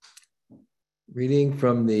Reading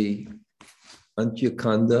from the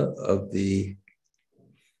Antyakanda of the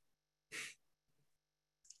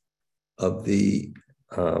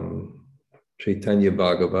Chaitanya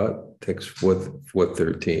Bhagavat, text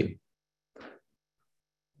 413.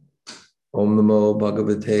 Om Namo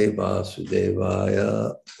Bhagavate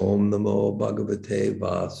Vasudevaya. Om Namo Bhagavate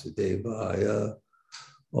Vasudevaya.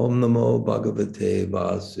 Om Namo Bhagavate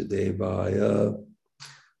Vasudevaya.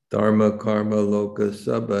 Dharma Karma Loka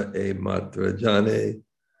Sabha E Matra Jane.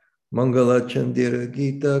 Mangala Chandira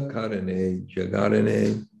Gita Karane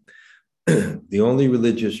Jagarane. The only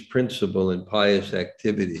religious principle and pious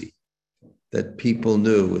activity that people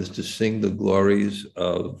knew was to sing the glories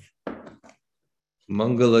of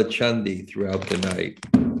Mangala Chandi throughout the night.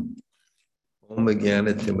 Om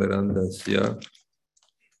Jnana Timirandasya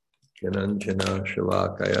Jananjana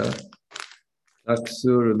Shalakaya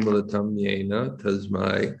Aksur Mulatam Yena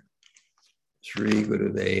Tasmai Sri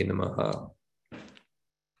Gurave Namaha.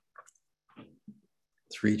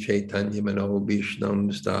 Sri Chaitanya Mano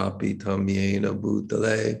Vishnam Stapitam Yena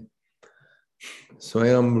Bhutale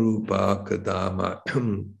Swayam Rupa Kadama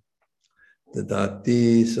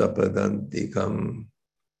Dadati Sapadantikam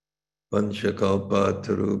Vanchakalpa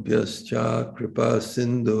Tarubhyascha Kripa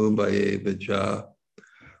Sindhu Bhayevacha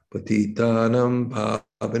Patitanam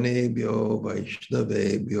Pavanebhyo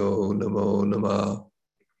Vaishnavebhyo Namo Namah.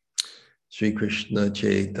 Sri Krishna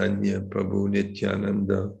Chaitanya Prabhu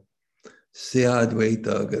Nityananda Sri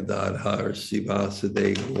Advaita Gadadhar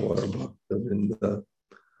Sivasade Gaur Bhaktavinda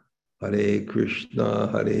Hare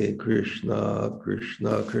Krishna Krishna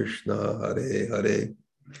Krishna Hare Hare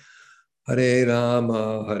Hare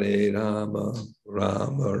Rama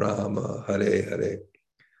Rama Rama Hare Hare.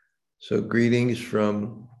 So greetings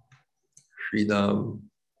from Sridham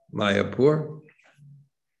Mayapur.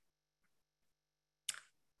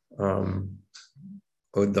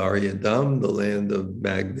 Odarya Dham, the land of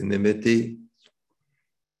magnanimity.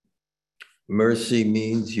 Mercy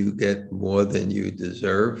means you get more than you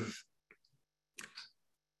deserve.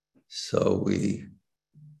 So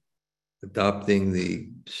adopting the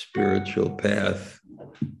spiritual path,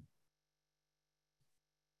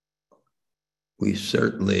 we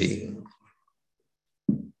certainly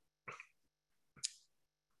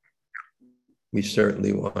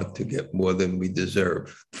want to get more than we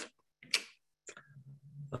deserve.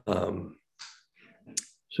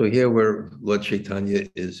 So here where Lord Chaitanya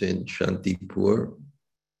is in Shantipur.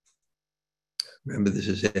 Remember, this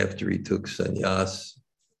is after he took sannyas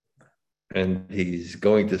and he's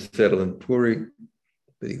going to settle in Puri,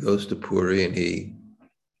 but he goes to Puri and he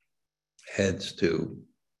heads to,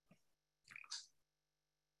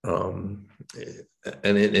 and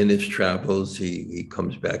in his travels, he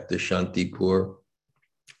comes back to Shantipur,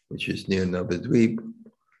 which is near Navadvip,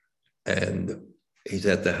 and he's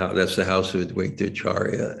at the house, that's the house of Advaita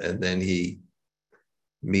Acharya, and then he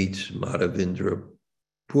meets Madhavendra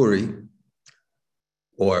Puri,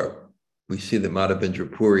 or we see that Madhavendra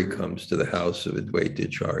Puri comes to the house of Advaita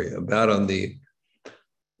Acharya about on the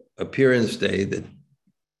appearance day, that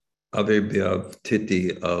Avirbhav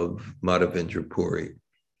Tithi of Madhavendra Puri.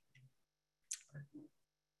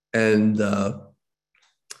 And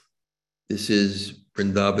this is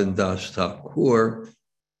Vrindavan Das Thakur,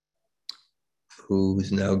 who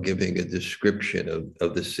is now giving a description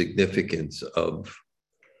of the significance of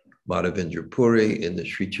Madhavendra Puri in the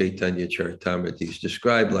Sri Chaitanya Charitamrita. He's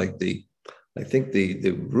described like the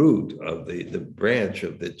root of the branch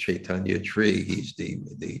of the Chaitanya tree. He's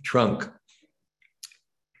the trunk,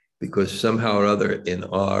 because somehow or other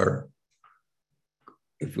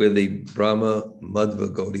if we're the Brahma Madhva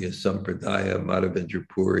Gaudiya Sampradaya, Madhavendra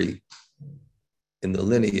Puri, in the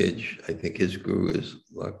lineage, I think his guru is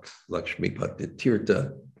Lakshmi Bhakti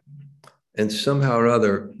Tirtha. And somehow or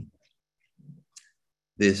other,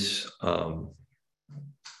 this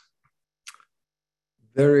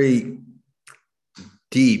very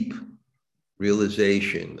deep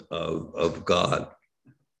realization of God,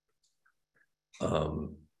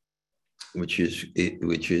 which is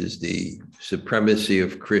the supremacy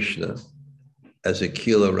of Krishna as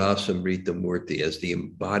Akila Rasamrita Murti, as the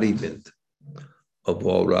embodiment of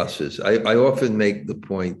all rasas. I often make the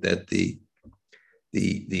point that the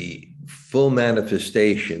full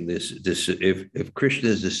manifestation, if Krishna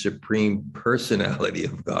is the supreme personality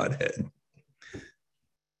of Godhead,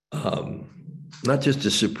 not just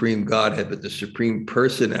the supreme Godhead, but the supreme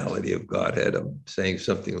personality of Godhead. I'm saying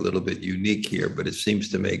something a little bit unique here, but it seems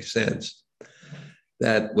to make sense.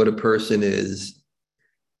 That what a person is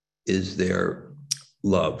their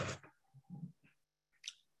love.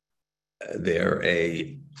 They're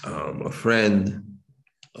a friend,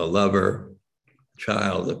 a lover, a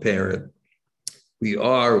child, a parent, we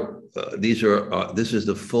are, this is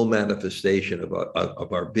the full manifestation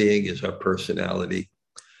of our being, is our personality.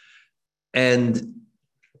 And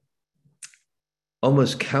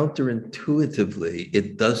almost counterintuitively,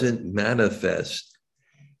 it doesn't manifest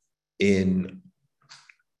in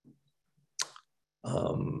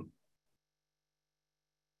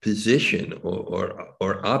position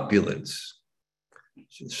or opulence.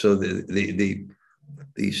 So the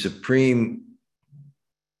supreme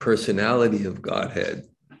personality of Godhead,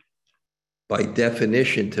 by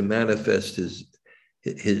definition, to manifest his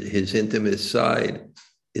intimate side,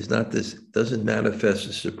 doesn't manifest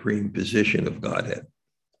the supreme position of Godhead.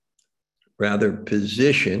 Rather,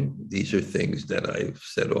 position, these are things that I've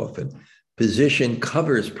said often, position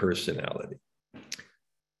covers personality.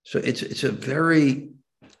 So it's a very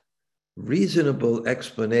reasonable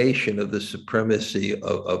explanation of the supremacy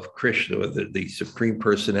of Krishna, or the supreme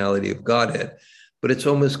personality of Godhead, but it's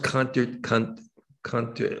almost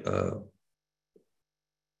counterintuitive.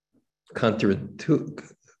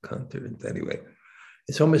 Anyway,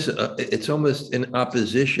 it's almost in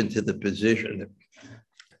opposition to the position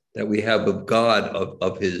that we have of God,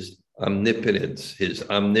 of his omnipotence, his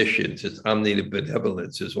omniscience, his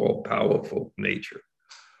omnibenevolence, his all-powerful nature.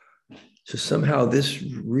 So somehow this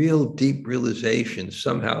real deep realization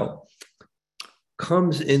somehow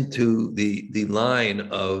comes into the line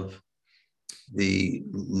of the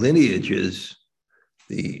lineages,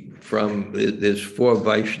 there's 4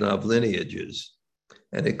 Vaishnav lineages,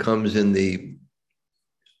 and it comes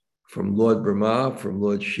from Lord Brahma, from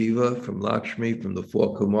Lord Shiva, from Lakshmi, from the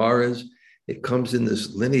 4 Kumaras. It comes in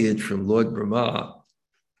this lineage from Lord Brahma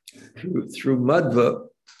through Madhva,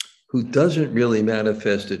 who doesn't really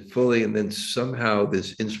manifest it fully, and then somehow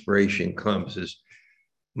this inspiration comes as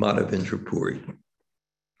Madhavendra Puri.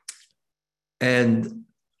 And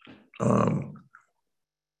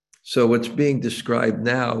so what's being described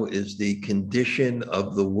now is the condition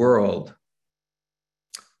of the world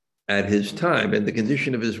at his time, and the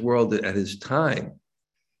condition of his world at his time.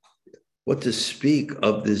 What to speak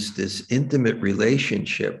of this intimate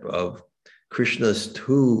relationship of Krishna's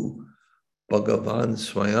to Bhagavan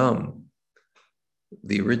Swayam,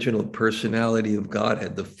 the original personality of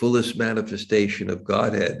Godhead, the fullest manifestation of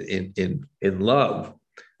Godhead in love,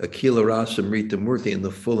 Akila Rasa Mrita Murti, in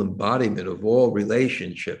the full embodiment of all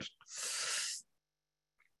relationships.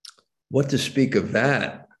 What to speak of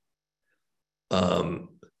that?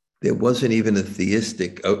 There wasn't even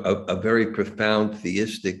a very profound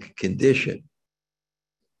theistic condition.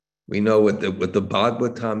 We know what the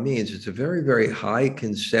Bhagavatam means. It's a very, very high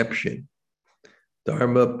conception.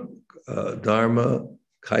 Dharma, Kaitava,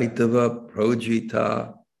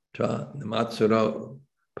 Projita, Namatsara,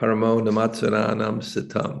 Paramo Namatsaranam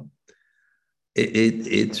Satam.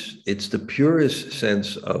 It's the purest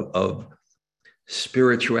sense of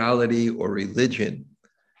spirituality or religion,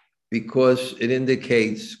 because it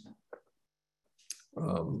indicates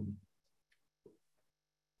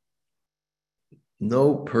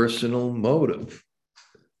no personal motive.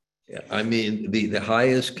 I mean, the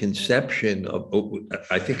highest conception of,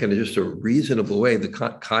 I think in just a reasonable way, the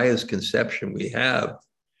highest conception we have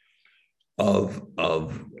of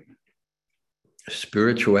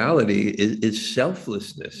spirituality is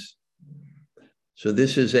selflessness. So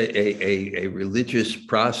this is a religious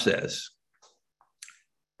process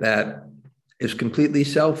that is completely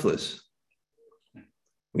selfless.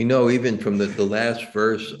 We know even from the last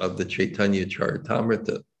verse of the Chaitanya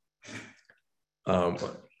Charitamrita,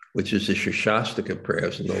 which is the Shashastaka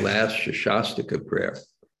prayers, and the last Shashastaka prayer,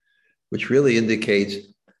 which really indicates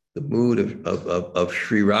the mood of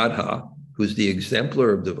Sri Radha, who's the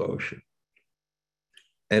exemplar of devotion.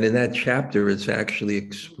 And in that chapter, it's actually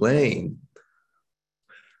explained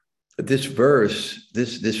that this verse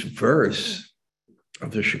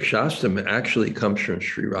of the Shikshastam actually comes from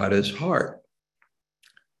Sri Radha's heart,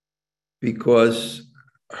 because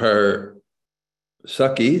her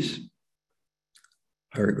Sakhis,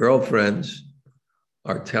 her girlfriends,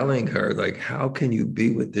 are telling her, like, how can you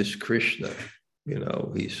be with this Krishna? You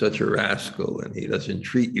know, he's such a rascal and he doesn't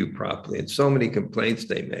treat you properly. And so many complaints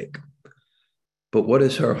they make. But what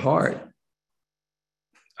is her heart?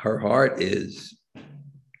 Her heart is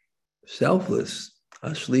selfless.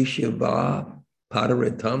 Ashlishya va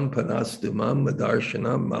padaritam panastumam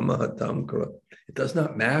madarshanam mamahatam kara. It does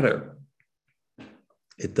not matter.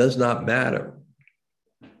 It does not matter.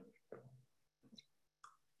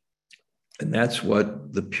 And that's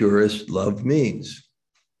what the purest love means.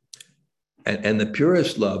 And the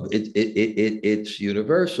purest love, it's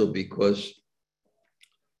universal, because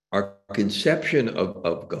our conception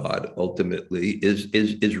of God ultimately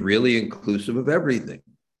is really inclusive of everything.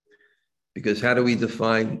 Because how do we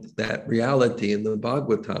define that reality in the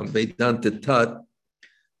Bhagavatam? Vedanta tat,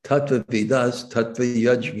 tattva vidas, tattva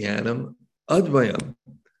yajnanam, advayam.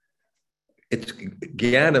 It's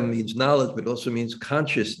jnana means knowledge, but also means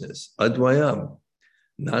consciousness, advayam,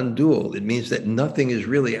 non-dual. It means that nothing is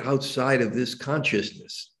really outside of this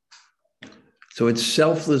consciousness. So it's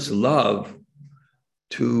selfless love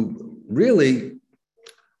to really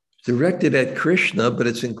directed at Krishna, but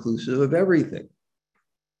it's inclusive of everything.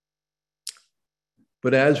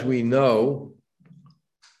 But as we know,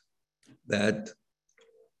 that's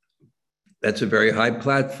a very high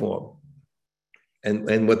platform.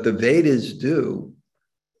 And what the Vedas do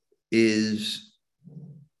is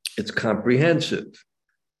it's comprehensive.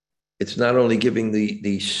 It's not only giving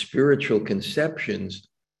the spiritual conceptions,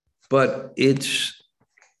 but it's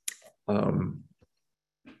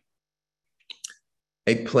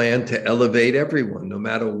a plan to elevate everyone, no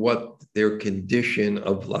matter what their condition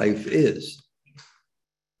of life is.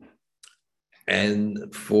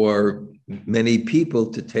 And for many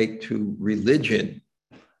people to take to religion,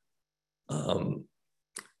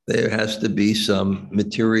 there has to be some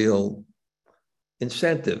material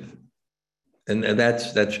incentive. And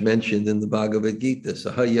that's mentioned in the Bhagavad Gita.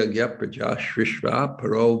 Sahayagya praja shrishva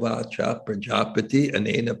parova prajapati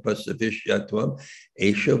anena pasavishyatvam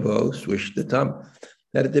eshavo swishtatam.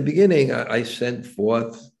 That at the beginning, I sent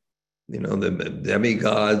forth, the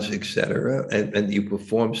demigods, etc., and you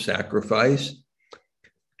perform sacrifice,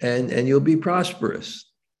 and you'll be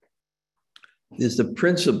prosperous. There's the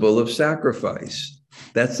principle of sacrifice.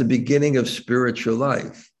 That's the beginning of spiritual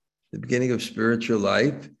life. The beginning of spiritual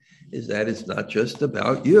life is that it's not just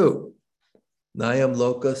about you. Nayam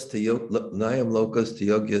lokas to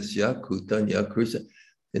yogyasya kutanya krusa.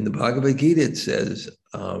 In the Bhagavad Gita, it says,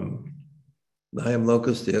 Nayam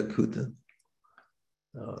lokas to yakuta.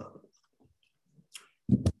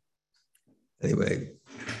 Anyway,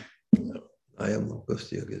 Nayam lokas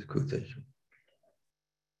to yakuta.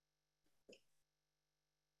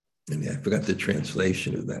 And I forgot the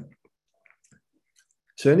translation of that.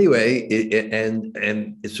 So anyway,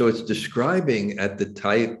 so it's describing at the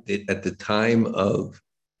time of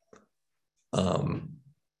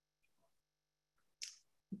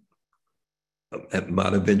at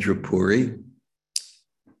Madhavendra Puri,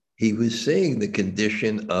 he was saying the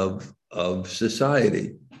condition of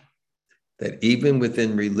society, that even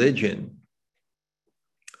within religion,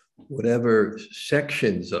 whatever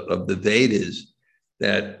sections of the Vedas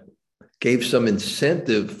that gave some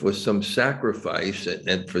incentive for some sacrifice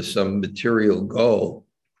and for some material goal,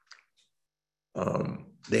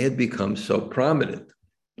 they had become so prominent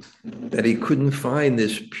that he couldn't find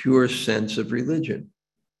this pure sense of religion,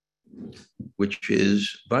 which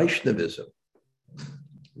is Vaishnavism.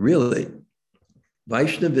 Really,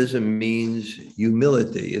 Vaishnavism means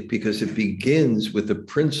humility because it begins with a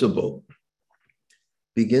principle.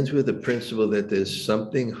 Begins with the principle that there's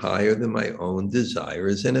something higher than my own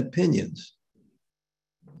desires and opinions.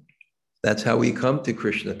 That's how we come to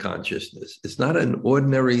Krishna consciousness. It's not an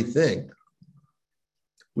ordinary thing.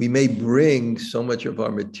 We may bring so much of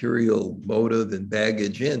our material motive and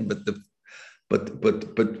baggage in, but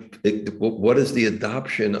what is the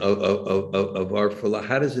adoption of our philosophy?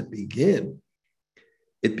 How does it begin?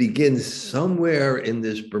 It begins somewhere in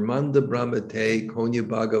this Brahmanda Brahmate Konya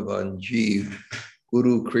Bhagavan Jeev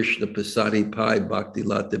Guru Krishna Pasadi Pai Bhakti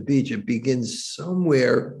Lata Beach. It begins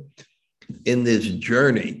somewhere in this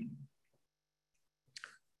journey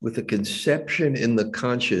with a conception in the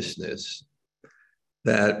consciousness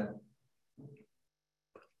that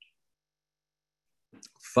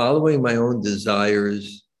following my own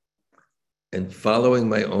desires and following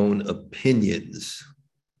my own opinions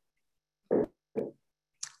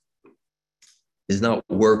is not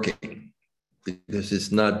working, because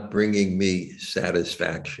it's not bringing me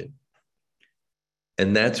satisfaction.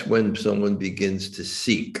 And that's when someone begins to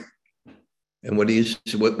seek. And what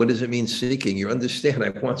does it mean, seeking? You understand, I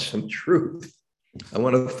want some truth. I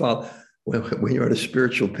want to follow. When you're on a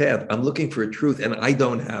spiritual path, I'm looking for a truth and I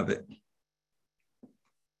don't have it.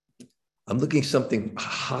 I'm looking something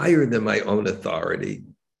higher than my own authority,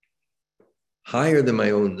 higher than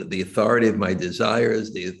the authority of my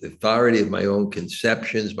desires, the authority of my own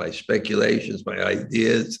conceptions, my speculations, my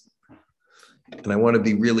ideas. And I want to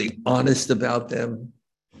be really honest about them,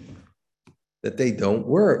 that they don't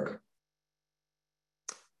work.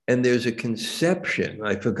 And there's a conception,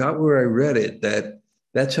 I forgot where I read it,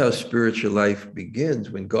 that's how spiritual life begins,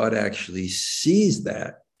 when God actually sees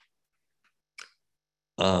that.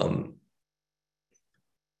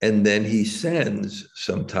 And then he sends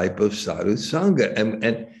some type of sadhu sangha.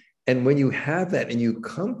 And when you have that and you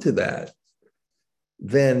come to that,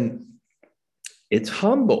 then it's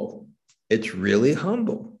humble. It's really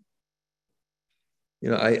humble.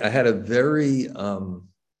 I had a very,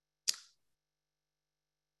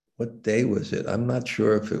 what day was it? I'm not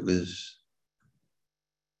sure if it was,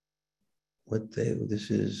 what day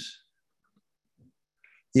this is.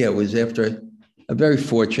 Yeah, it was after, I'm very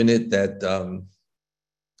fortunate that,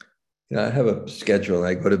 I have a schedule and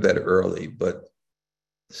I go to bed early, but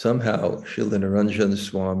somehow Srila Niranjan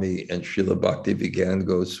Swami and Srila Bhaktivedanta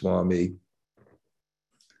Goswami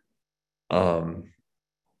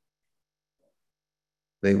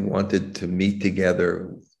they wanted to meet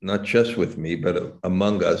together, not just with me, but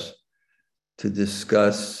among us, to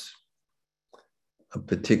discuss a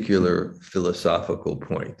particular philosophical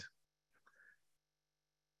point.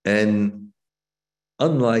 And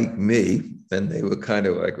unlike me, and they were kind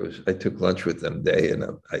of like, I took lunch with them day, and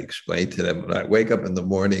I explained to them, when I wake up in the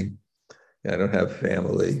morning, I don't have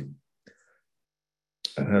family.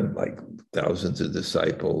 I have like thousands of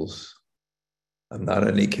disciples. I'm not on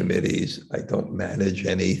any committees. I don't manage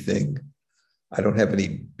anything. I don't have any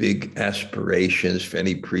big aspirations for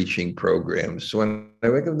any preaching programs. So when I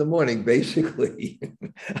wake up in the morning, basically,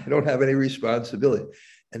 I don't have any responsibility.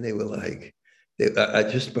 And they were like,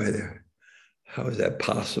 just by their, how is that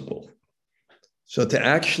possible? So to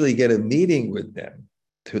actually get a meeting with them,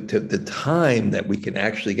 to the time that we can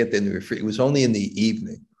actually get them to be free, it was only in the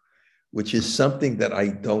evening, which is something that I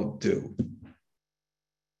don't do.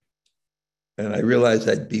 And I realized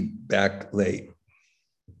I'd be back late.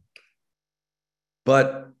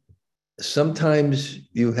 But sometimes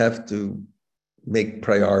you have to make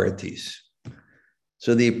priorities.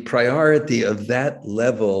 So the priority of that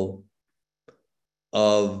level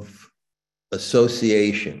of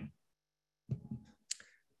association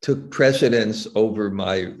took precedence over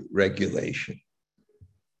my regulation.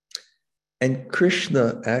 And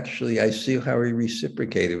Krishna, actually, I see how he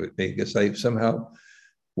reciprocated with me, because I somehow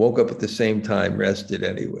woke up at the same time, rested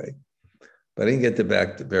anyway, but I didn't get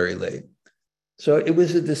back to very late. So it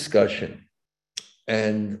was a discussion,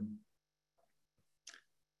 and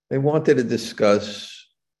they wanted to discuss,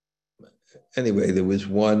 anyway, there was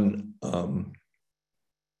one,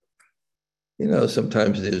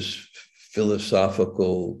 sometimes there's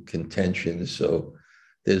philosophical contention. So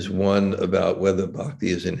there's one about whether bhakti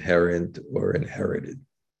is inherent or inherited.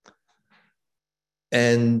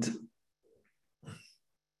 And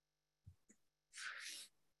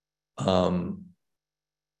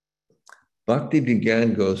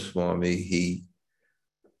Bhaktivedanta Goswami,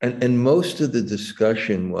 and most of the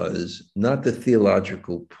discussion was not the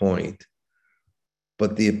theological point,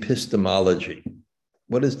 but the epistemology.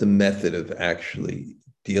 What is the method of actually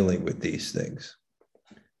dealing with these things?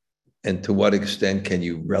 And to what extent can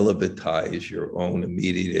you relativize your own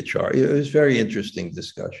immediate charge? It was a very interesting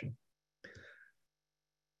discussion.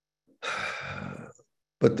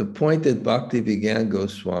 But the point that Bhaktivedanta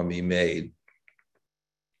Goswami made,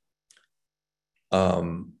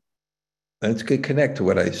 and it's going to connect to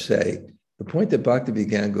what I say. The point that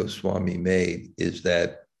Bhaktivedanta Goswami made is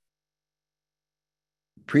that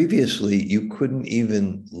previously you couldn't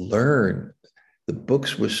even learn. The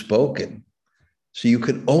books were spoken. So you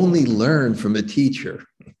could only learn from a teacher.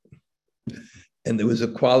 And there was a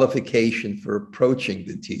qualification for approaching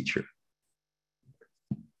the teacher.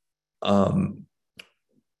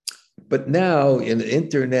 But now in the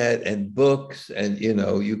internet and books, and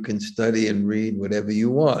you can study and read whatever you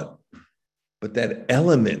want. But that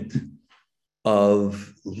element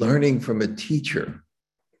of learning from a teacher,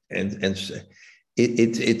 and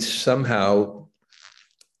it's somehow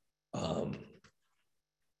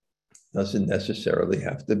doesn't necessarily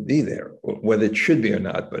have to be there, whether it should be or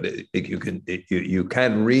not. But you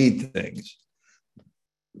can read things.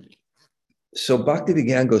 So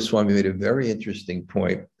Bhaktivedanta Goswami made a very interesting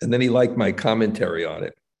point, and then he liked my commentary on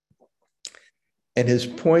it. And his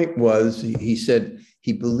point was, he said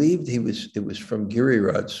he believed it was from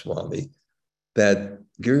Giriraj Swami, that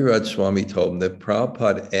Giriraj Swami told him that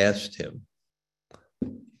Prabhupada asked him,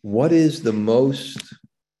 what is the most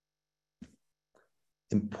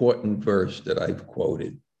important verse that I've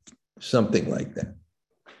quoted? Something like that.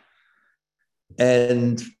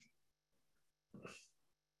 And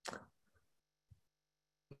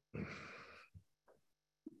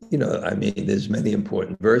there's many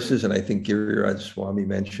important verses, and I think Giriraj Swami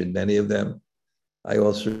mentioned many of them. I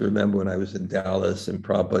also remember when I was in Dallas and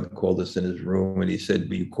Prabhupada called us in his room and he said,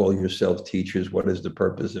 "Will you call yourself teachers? What is the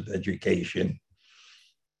purpose of education?"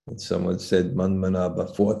 And someone said,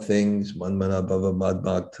 Manmanabha, 4 things, Manmanabhava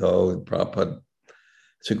Madbhakto, and Prabhupada.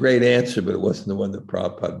 It's a great answer, but it wasn't the one that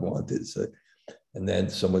Prabhupada wanted. So, and then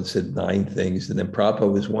someone said 9 things, and then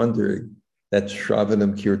Prabhupada was wondering, That's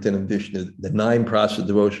Shravanam, Kirtanam, Vishnu. The 9 process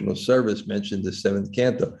devotional service mentioned the 7th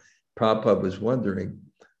canto. Prabhupada was wondering,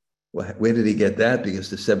 well, where did he get that? Because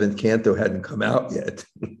the 7th canto hadn't come out yet.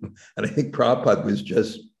 And I think Prabhupada was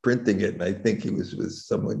just printing it. And I think he was with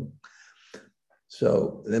someone.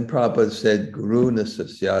 So then Prabhupada said, Guru na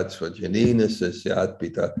sasyat swajani na sasyat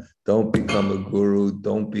pita. Don't become a guru.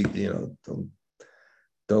 Don't be,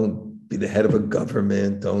 don't be the head of a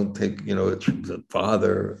government. Don't take, a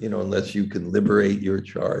father, unless you can liberate your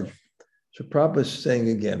charge. So Prabhupada is saying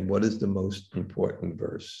again, what is the most important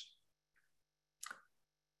verse?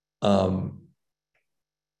 And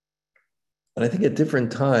I think at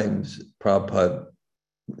different times, Prabhupada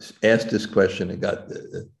asked this question and got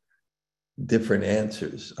different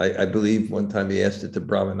answers. I believe one time he asked it to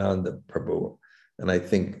Brahmananda Prabhu, and I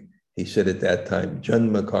think he said at that time,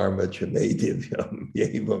 Janma karma chame divyam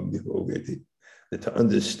yevam yogati, to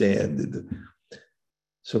understand.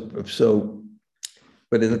 So,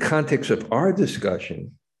 but in the context of our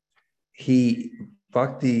discussion, he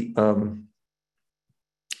quoted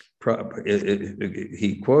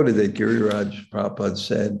that Giriraj Prabhupada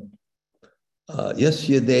said,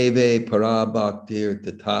 Yasya deve parabhaktir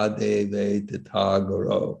tata deve tata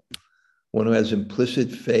guru. One who has implicit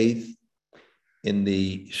faith in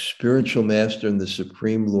the spiritual master and the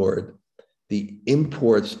Supreme Lord, the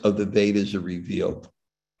imports of the Vedas are revealed.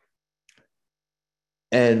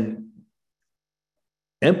 And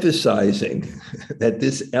emphasizing that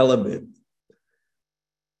this element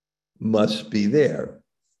must be there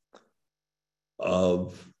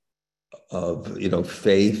of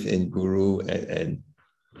faith in Guru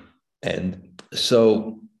and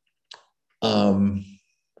so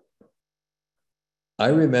I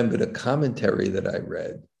remember the commentary that I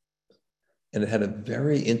read, and it had a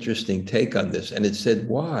very interesting take on this, and it said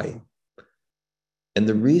why. And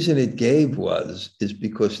the reason it gave is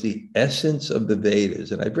because the essence of the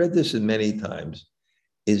Vedas, and I've read this many times,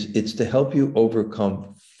 it's to help you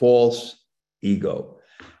overcome false ego.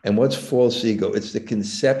 And what's false ego? It's the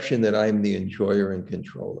conception that I'm the enjoyer and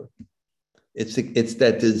controller. It's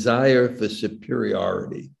that desire for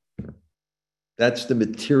superiority. That's the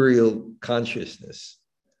material consciousness.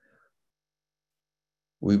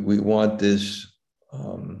 We want this,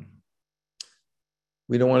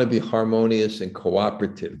 we don't want to be harmonious and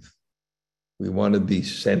cooperative. We want to be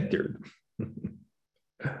centered.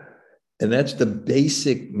 And that's the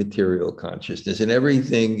basic material consciousness. And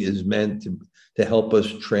everything is meant to help us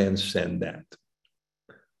transcend that.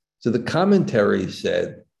 So the commentary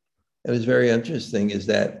said, it was very interesting, is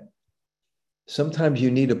that sometimes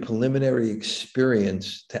you need a preliminary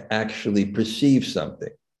experience to actually perceive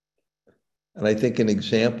something. And I think an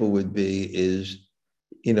example would be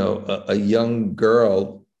a young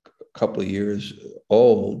girl, a couple of years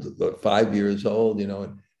old, 5 years old,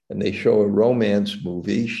 and they show a romance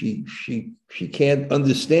movie, she can't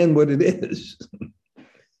understand what it is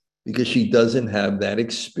because she doesn't have that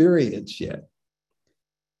experience yet.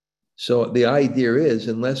 So the idea is,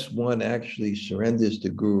 unless one actually surrenders to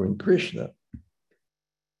Guru and Krishna,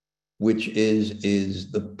 which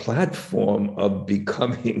is the platform of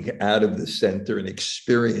becoming out of the center and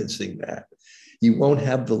experiencing that, you won't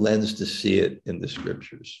have the lens to see it in the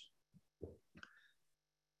scriptures.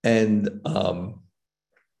 And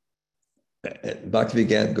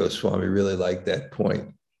Bhaktivedanta Goswami really liked that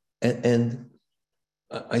point. And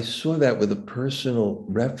I saw that with a personal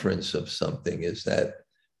reference of something, is that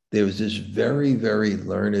there was this very, very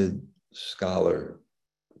learned scholar.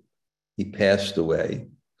 He passed away.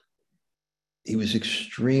 He was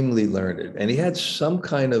extremely learned, and he had some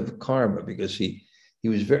kind of karma because he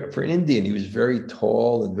was for an Indian, he was very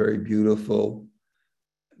tall and very beautiful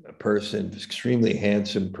person, extremely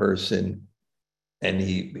handsome person. And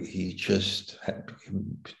he just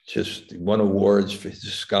won awards for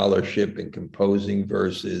his scholarship in composing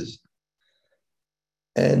verses.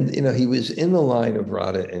 And, he was in the line of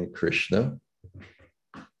Radha and Krishna.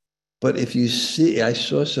 But if you see, I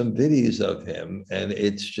saw some videos of him, and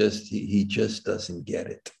it's just, he just doesn't get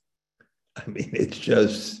it. I mean, he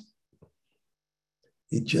just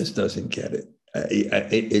doesn't get it.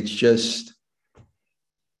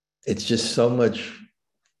 It's just so much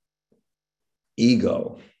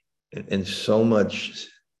ego and so much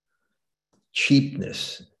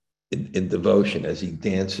cheapness in devotion as he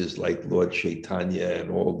dances like Lord Chaitanya and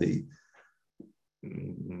all the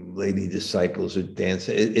lady disciples are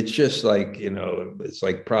dancing. It's just like, it's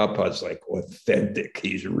like Prabhupada's like authentic.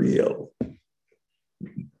 He's real.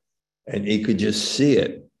 And he could just see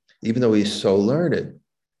it, even though he's so learned.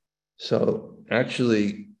 So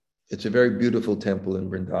actually, it's a very beautiful temple in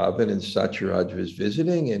Vrindavan, and Satyaraj was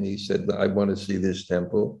visiting, and he said, I want to see this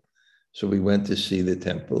temple. So we went to see the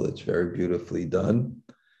temple. It's very beautifully done.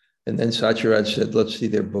 And then Satyaraj said, let's see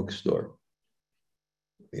their bookstore.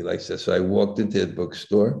 He likes that. So I walked into the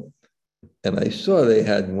bookstore and I saw they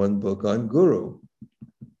had one book on Guru.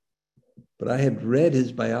 But I had read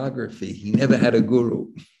his biography. He never had a guru.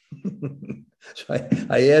 So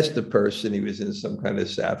I asked the person, he was in some kind of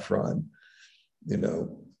saffron,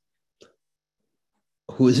 who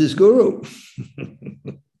is his guru?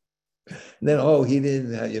 And then, he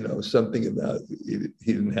didn't have, something about, he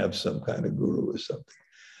didn't have some kind of guru or something.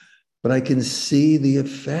 But I can see the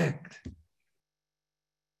effect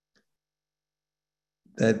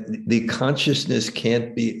that the consciousness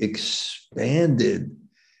can't be expanded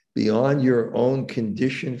beyond your own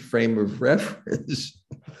conditioned frame of reference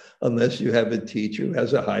unless you have a teacher who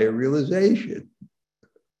has a higher realization.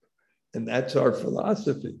 And that's our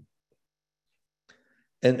philosophy.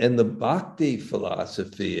 And the bhakti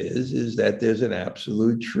philosophy is that there's an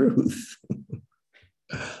absolute truth,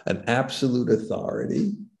 an absolute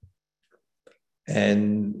authority,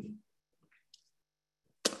 and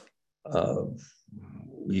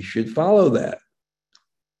we should follow that.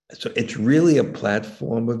 So it's really a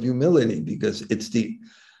platform of humility because it's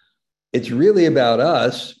really about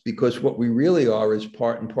us, because what we really are is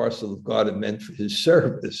part and parcel of God and meant for his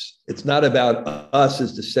service. It's not about us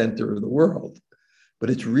as the center of the world, but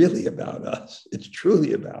it's really about us. It's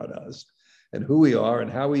truly about us and who we are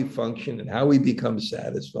and how we function and how we become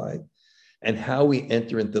satisfied and how we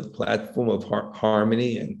enter into the platform of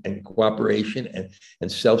harmony and cooperation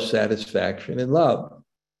and self-satisfaction and love.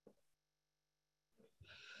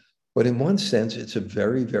 But in one sense, it's a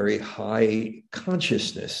very, very high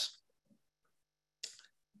consciousness,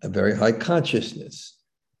 a very high consciousness.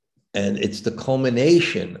 And it's the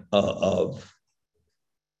culmination of,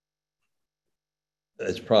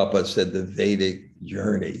 as Prabhupada said, the Vedic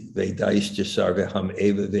journey. Vedaischa sarvaham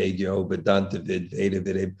eva vedyo vedanta veda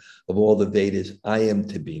vid. Of all the Vedas, I am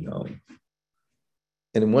to be known.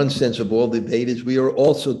 And in one sense, of all the Vedas, we are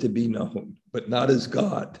also to be known, but not as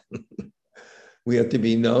God. We have to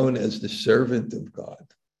be known as the servant of God,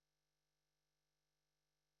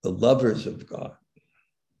 the lovers of God.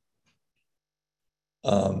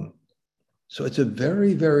 So it's a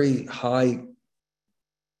very, very high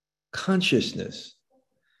consciousness.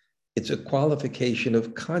 It's a qualification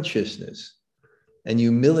of consciousness. And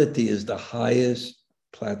humility is the highest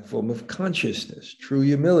platform of consciousness, true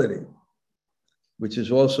humility, which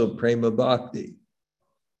is also prema bhakti,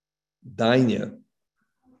 dainya.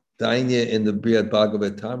 Dainya in the Brihad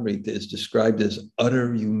Bhagavatamrita is described as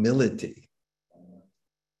utter humility.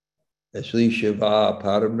 Ashli Shiva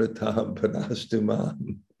Paramritam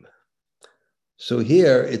Panastuman. So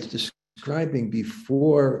here it's describing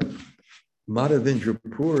before Madhavendra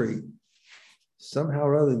Puri, somehow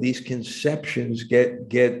or other, these conceptions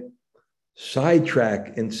get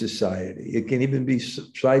sidetracked in society. It can even be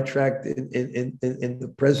sidetracked in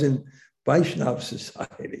the present Vaishnav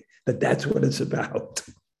society, that's what it's about.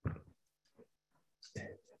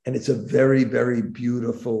 And it's a very, very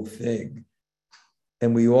beautiful thing.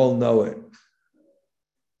 And we all know it.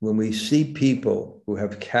 When we see people who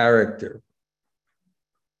have character,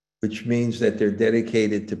 which means that they're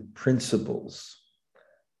dedicated to principles,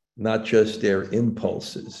 not just their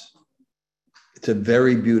impulses. It's a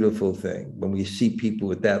very beautiful thing when we see people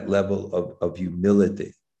with that level of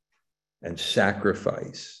humility and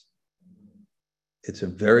sacrifice. It's a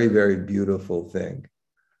very, very beautiful thing.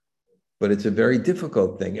 But it's a very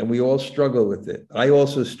difficult thing, and we all struggle with it. I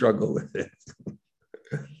also struggle with it.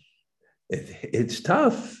 It's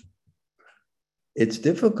tough. It's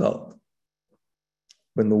difficult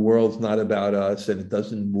when the world's not about us and it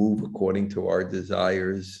doesn't move according to our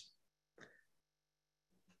desires.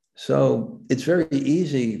 So it's very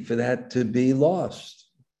easy for that to be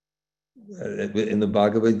lost. In the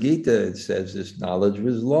Bhagavad Gita, it says this knowledge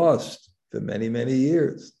was lost for many, many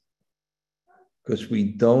years because we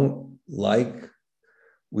don't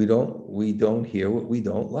hear what we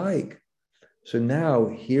don't like. So now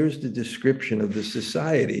here's the description of the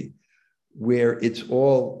society where it's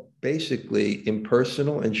all basically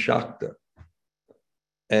impersonal and Shakta.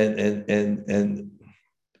 And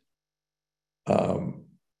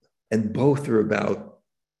both are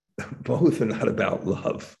not about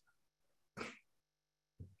love.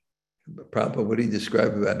 But Prabhupada, what do you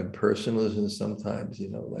describe about impersonalism sometimes,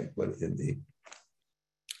 like what in the,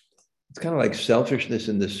 it's kind of like selfishness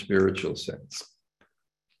in the spiritual sense.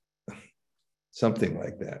 Something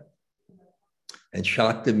like that. And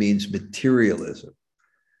Shakta means materialism.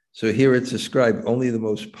 So here it's described only the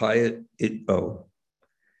most pious,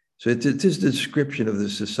 So it's a description of the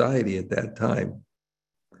society at that time.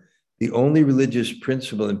 The only religious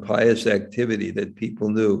principle and pious activity that people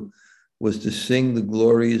knew was to sing the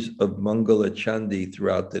glories of Mangala Chandi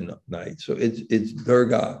throughout the night. So it's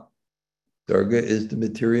Durga. Durga is the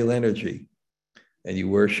material energy. And you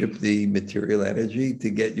worship the material energy to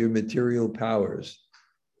get your material powers.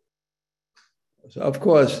 So of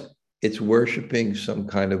course, it's worshiping some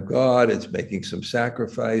kind of God, it's making some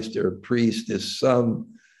sacrifice, there are priests, there's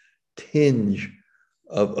some tinge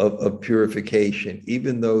of purification,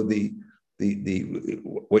 even though the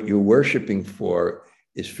what you're worshiping for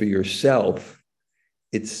is for yourself,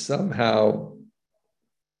 it somehow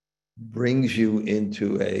brings you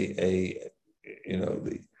into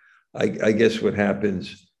I guess what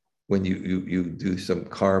happens when you do some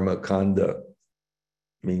karma kanda,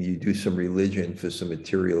 I mean, you do some religion for some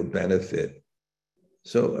material benefit.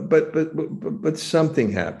 So, but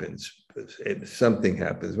something happens. Something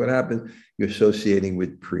happens. What happens? You're associating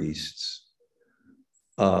with priests.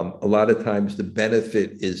 A lot of times the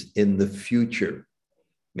benefit is in the future,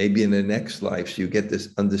 maybe in the next life. So you get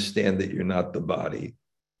this understand that you're not the body.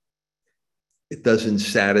 It doesn't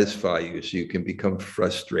satisfy you, so you can become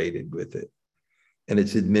frustrated with it. And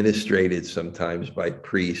it's administrated sometimes by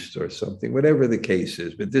priests or something, whatever the case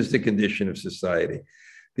is. But this is the condition of society.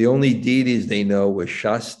 The only deities they know were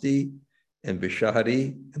Shasti and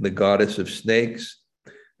Vishahari, and the goddess of snakes.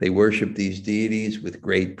 They worship these deities with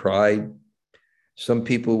great pride. Some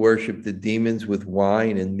people worship the demons with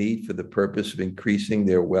wine and meat for the purpose of increasing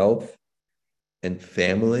their wealth and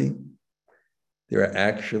family. There are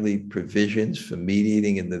actually provisions for meat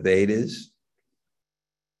eating in the Vedas.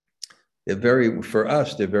 For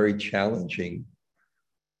us, they're very challenging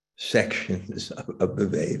sections of the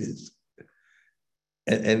Vedas.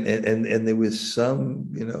 And there was some,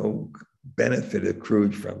 benefit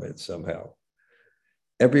accrued from it somehow.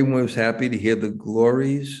 Everyone was happy to hear the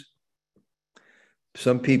glories.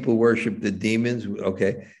 Some people worship the demons.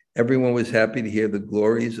 Okay. Everyone was happy to hear the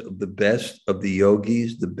glories of the best of the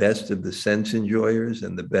yogis, the best of the sense enjoyers,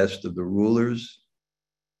 and the best of the rulers.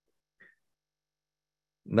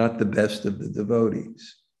 Not the best of the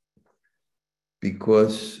devotees.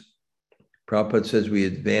 Because Prabhupada says we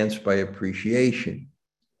advance by appreciation.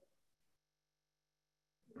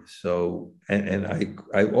 So, and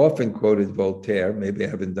I often quoted Voltaire, maybe I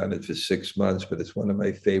haven't done it for 6 months, but it's one of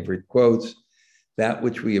my favorite quotes. That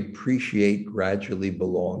which we appreciate gradually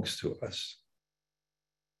belongs to us.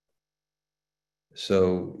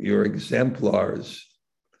 So your exemplars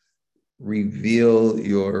reveal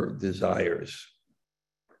your desires.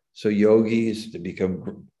 So yogis, to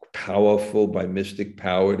become powerful by mystic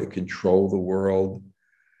power to control the world,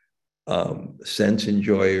 sense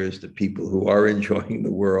enjoyers, the people who are enjoying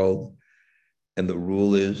the world, and the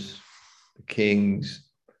rulers, the kings.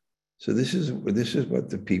 So this is what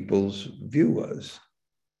the people's view was.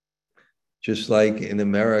 Just like in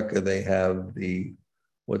America, they have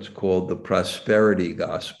what's called the prosperity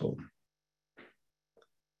gospel.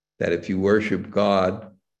 That if you worship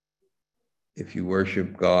God,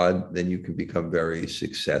 then you can become very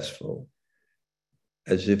successful.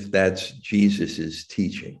 As if that's Jesus's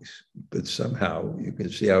teachings, but somehow you can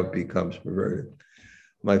see how it becomes perverted.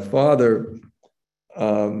 My father,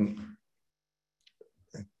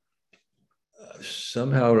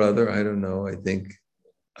 somehow or other, I don't know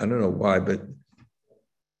why, but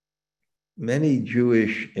many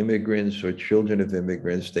Jewish immigrants or children of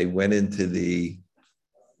immigrants, they went into the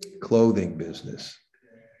clothing business.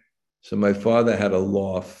 So my father had a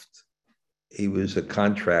loft. He was a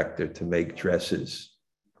contractor to make dresses.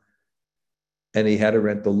 And he had to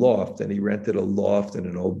rent a loft, and he rented a loft in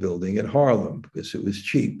an old building in Harlem because it was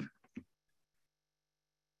cheap.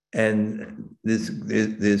 And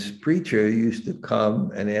this preacher used to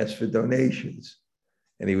come and ask for donations.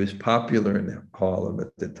 And he was popular in Harlem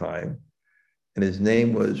at the time. And his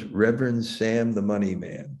name was Reverend Sam the Money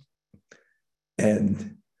Man.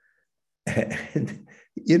 And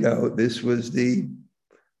this was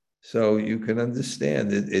so you can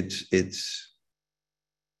understand it's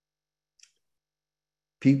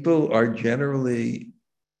people are generally,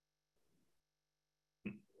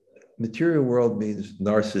 material world means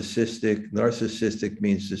narcissistic. Narcissistic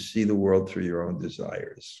means to see the world through your own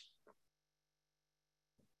desires.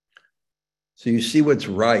 So you see what's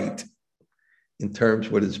right in terms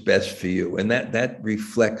of what is best for you. And that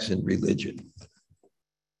reflects in religion.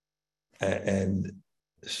 And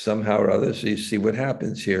somehow or other, so you see what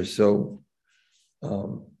happens here. So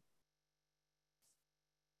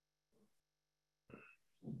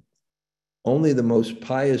only the most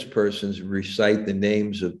pious persons recite the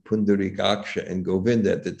names of Pundarikaksha and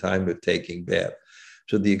Govinda at the time of taking bath.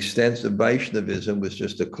 So the extent of Vaishnavism was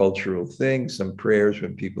just a cultural thing, some prayers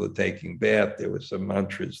when people are taking bath, there were some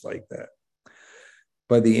mantras like that.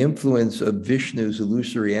 By the influence of Vishnu's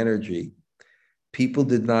illusory energy, people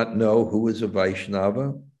did not know who was a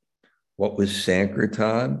Vaishnava, what was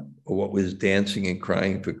Sankirtan, or what was dancing and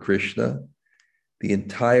crying for Krishna. The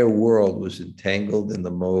entire world was entangled in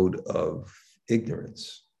the mode of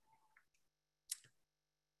ignorance.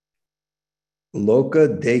 Loka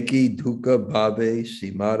deki dukkha bhave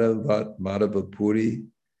simara madhavapuri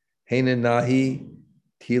henanahi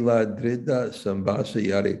tiladrida sambasa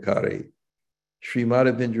yarikari. Sri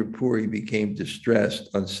Madhavendra Puri became distressed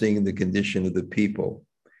on seeing the condition of the people.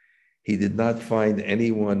 He did not find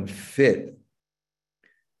anyone fit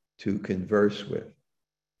to converse with.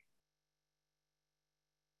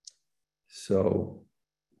 So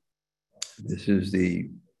this is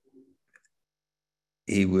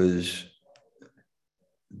he was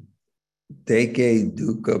Deke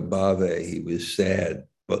Dukkha Bhave, he was sad,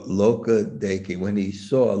 but Loka Deke, when he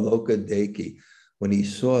saw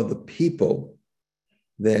the people,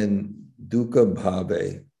 then Dukkha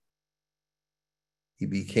Bhave, he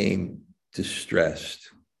became distressed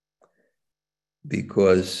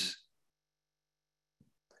because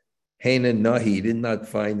Hena Nahi did not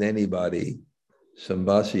find anybody,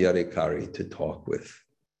 Sambasi Yarikari, to talk with,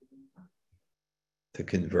 to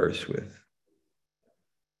converse with.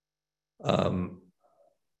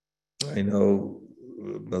 I know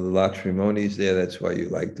the Lakshmi Moni's there, that's why you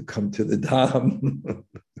like to come to the Dham.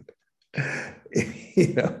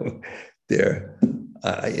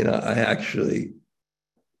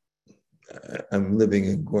 I'm living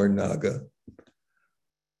in Gornaga.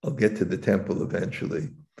 I'll get to the temple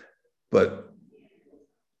eventually. But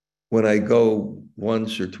when I go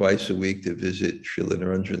once or twice a week to visit Srila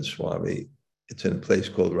Niranjan Swami, it's in a place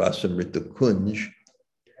called Rasamrita Kunj.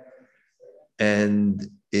 And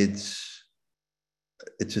it's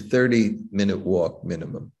a 30-minute walk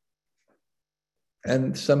minimum.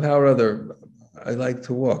 And somehow or other, I like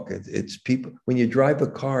to walk. It's people, when you drive a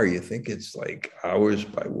car, you think it's like hours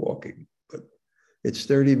by walking, but it's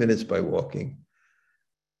 30 minutes by walking.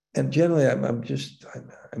 And generally, I'm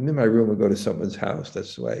in my room and go to someone's house.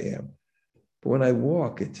 That's the way I am. But when I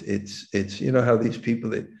walk, it's you know how these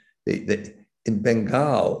people, they in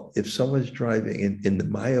Bengal, if someone's driving in the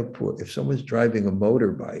Mayapur, if someone's driving a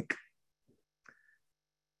motorbike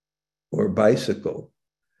or a bicycle,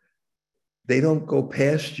 they don't go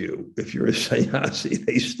past you. If you're a sannyasi,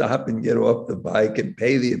 they stop and get off the bike and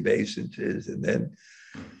pay the obeisances. And then,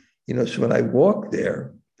 so when I walk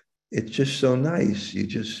there, it's just so nice.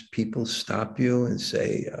 People stop you and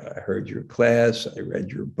say, I heard your class, I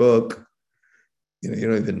read your book. You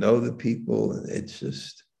don't even know the people. And it's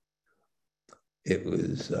just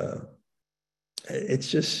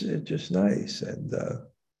nice. And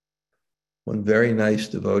one very nice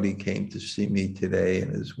devotee came to see me today,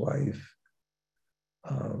 and his wife,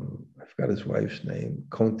 I forgot his wife's name,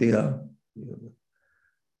 Kontia.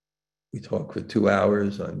 We talked for 2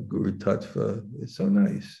 hours on Guru Tattva. It's so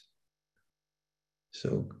nice.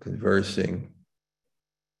 So conversing,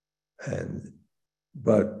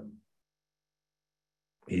 but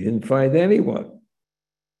he didn't find anyone.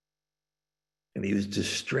 And he was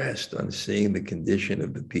distressed on seeing the condition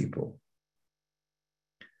of the people.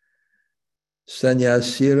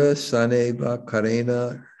 Sanyasira saneva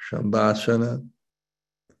karena shambhasana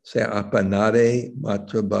se apanare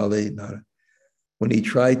matrabale nara. When he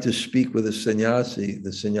tried to speak with a sannyasi,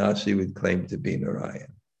 the sannyasi would claim to be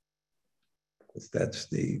Narayan. That's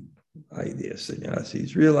the idea.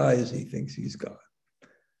 Sannyasis realize he thinks he's God.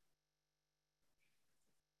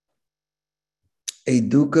 A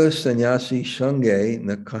dukkha sannyasi shange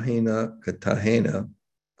nakahina katahena.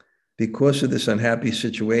 Because of this unhappy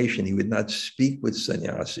situation, he would not speak with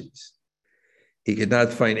sannyasis. He could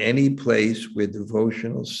not find any place where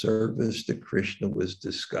devotional service to Krishna was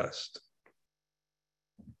discussed.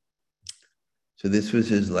 So this was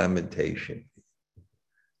his lamentation.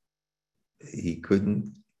 He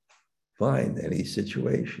couldn't find any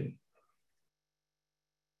situation.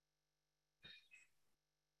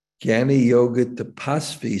 Jnani yoga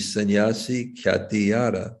tapasvi sannyasi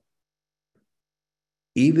khyatiyara.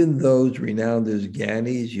 Even those renowned as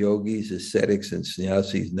jnanis, yogis, ascetics, and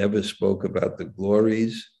sannyasis never spoke about the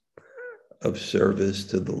glories of service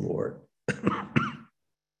to the Lord.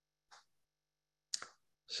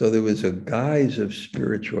 So there was a guise of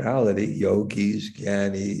spirituality, yogis,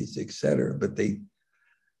 jnanis, etc. But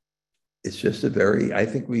it's just I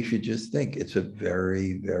think we should just think it's a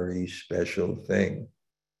very, very special thing.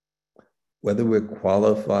 Whether we're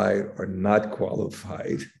qualified or not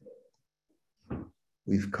qualified,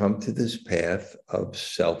 we've come to this path of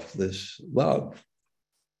selfless love.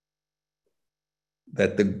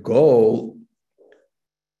 That the goal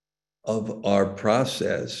of our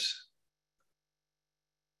process,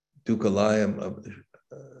 Dukalayam,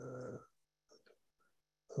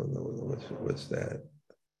 what's that?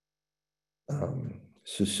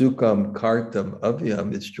 Susukam kartam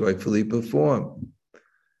avyam, it's joyfully performed.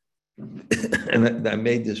 And I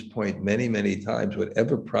made this point many, many times.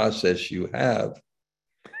 Whatever process you have,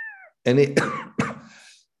 any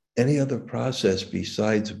other process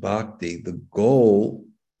besides bhakti, the goal,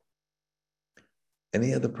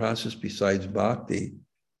 any other process besides bhakti,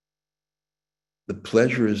 the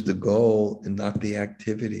pleasure is the goal and not the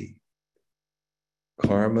activity.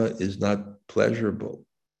 Karma is not pleasurable.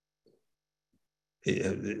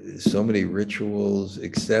 So many rituals,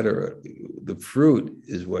 etc. The fruit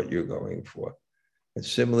is what you're going for. And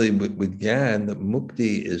similarly with Gyan, the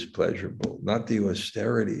mukti is pleasurable, not the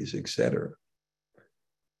austerities, etc.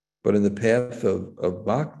 But in the path of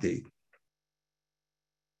bhakti,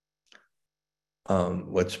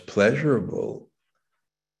 what's pleasurable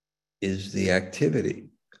is the activity.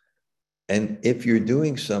 And if you're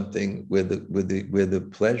doing something where the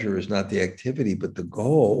pleasure is not the activity, but the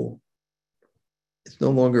goal, it's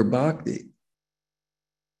no longer bhakti.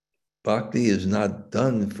 Bhakti is not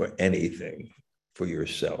done for anything, for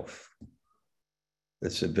yourself.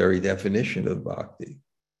 That's the very definition of bhakti.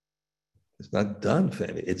 It's not done for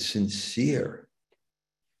anything. It's sincere.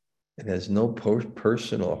 It has no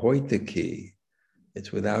personal hoitaki.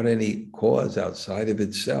 It's without any cause outside of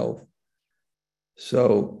itself.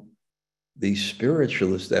 So the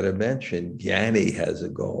spiritualists that are mentioned, Jnani has a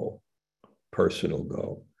goal, personal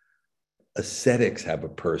goal. Ascetics have a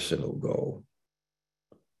personal goal.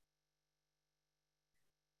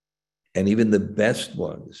 And even the best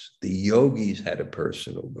ones, the yogis, had a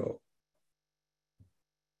personal goal.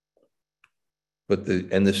 But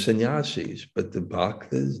the sannyasis, but the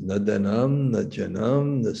bhaktas, nadanam,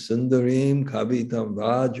 najanam, nasundarim, kavitam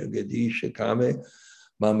va, jagadisha kame,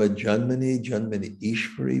 mama janmani, janmani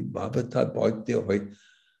ishvari, bhavata bhakti hoit.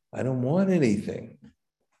 I don't want anything.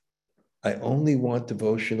 I only want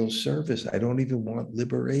devotional service. I don't even want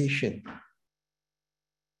liberation.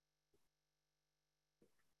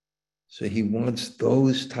 So he wants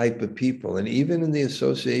those type of people. And even in the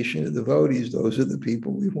association of devotees, those are the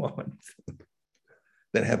people we want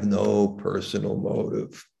that have no personal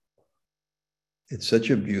motive. It's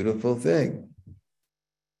such a beautiful thing.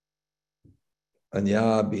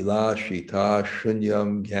 Anya bila shita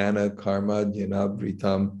shunyam jnana karma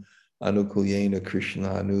jnanavritam anukulyena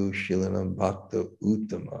krishnanu shilanam bhakta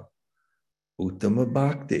uttama. Uttama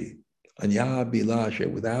bhakti. Anya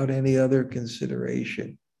bilasha, without any other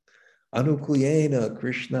consideration. Anukulyena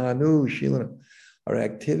krishnanu shilanam. Our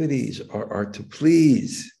activities are to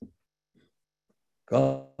please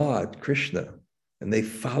God, Krishna, and they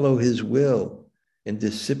follow his will in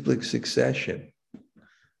disciplic succession.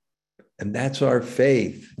 And that's our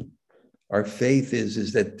faith. Our faith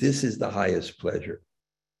is that this is the highest pleasure.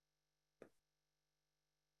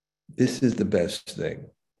 This is the best thing.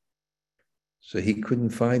 So he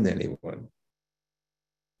couldn't find anyone.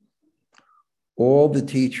 All the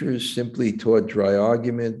teachers simply taught dry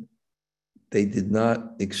argument. They did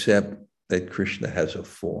not accept that Krishna has a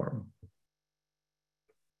form.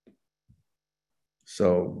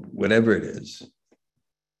 So whatever it is,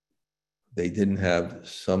 they didn't have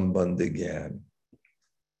Sambandha Gyan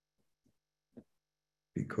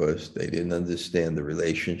because they didn't understand the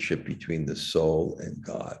relationship between the soul and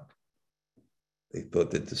God. They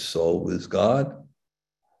thought that the soul was God,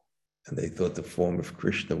 and they thought the form of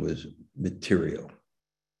Krishna was material.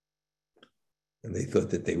 And they thought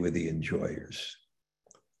that they were the enjoyers.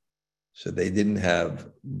 So they didn't have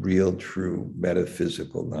real, true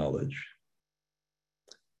metaphysical knowledge.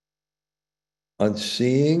 On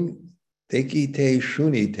seeing, dekite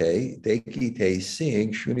shunite, dekite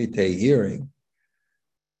seeing, shunite hearing,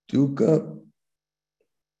 dukkha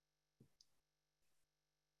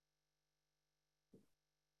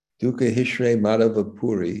hishre madhava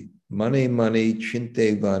puri, mane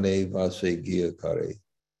chinte vane vase giyakare.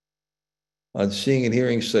 On seeing and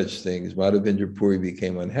hearing such things, Madhavendra Puri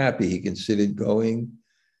became unhappy. He considered going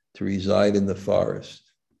to reside in the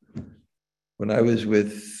forest. When I was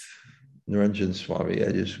with Niranjan Swami,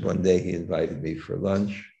 one day he invited me for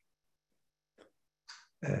lunch.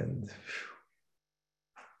 And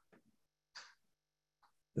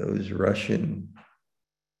those Russian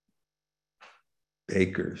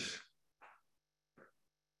bakers,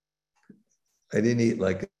 I didn't eat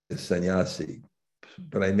like a sannyasi,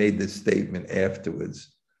 but I made this statement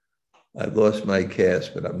afterwards. I've lost my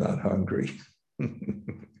caste, but I'm not hungry.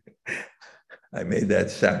 I made that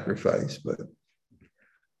sacrifice,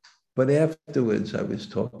 but afterwards I was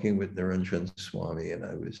talking with Niranjan Swami and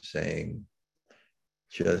I was saying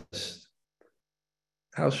just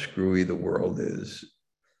how screwy the world is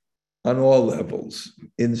on all levels,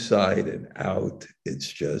 inside and out.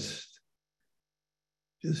 It's just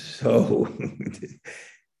so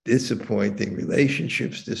disappointing.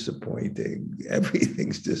 Relationships disappointing.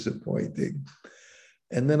 Everything's disappointing.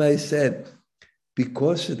 And then I said,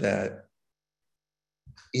 because of that,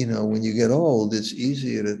 when you get old, it's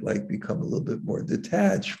easier to like become a little bit more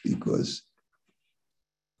detached because,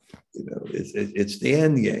 it's the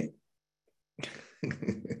end game.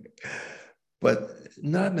 But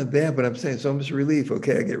not in a bad, but I'm saying it's almost relief.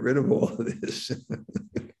 Okay, I get rid of all of this.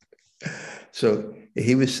 So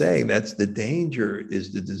he was saying that's the danger,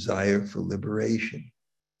 is the desire for liberation.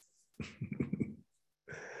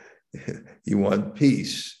 You want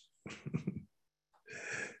peace.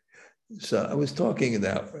 So I was talking in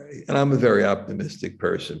that way, and I'm a very optimistic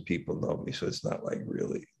person. People know me, so it's not like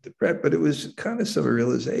really depressed, but it was kind of some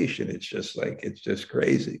realization. It's just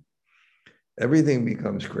crazy. Everything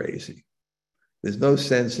becomes crazy. There's no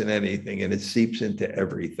sense in anything, and it seeps into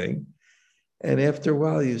everything. And after a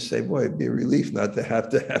while, you say, boy, it'd be a relief not to have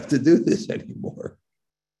to do this anymore.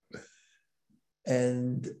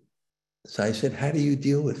 And so I said, how do you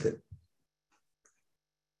deal with it?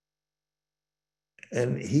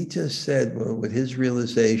 And he just said, well, what his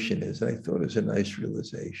realization is, I thought it was a nice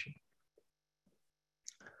realization.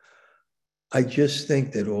 I just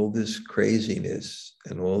think that all this craziness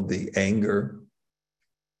and all the anger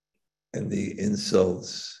and the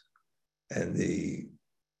insults and the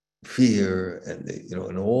fear and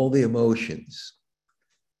and all the emotions,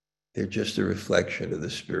 they're just a reflection of the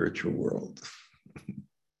spiritual world.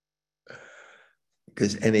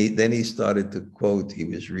 Because then he started to quote, he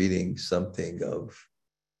was reading something of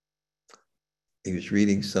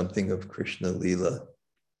Krishna Lila.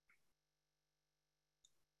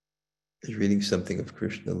 He was reading something of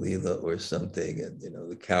Krishna Lila or something, and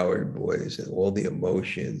the coward boys and all the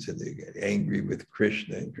emotions, and they get angry with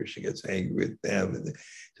Krishna, and Krishna gets angry with them, and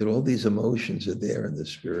so all these emotions are there in the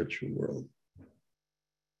spiritual world.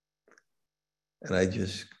 And I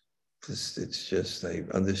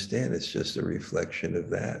understand it's just a reflection of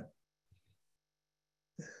that.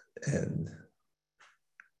 And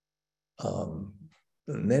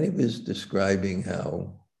then he was describing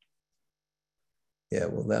how,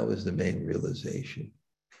 that was the main realization.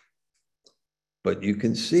 But you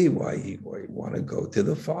can see why you want to go to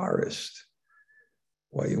the forest,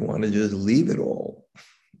 why you want to just leave it all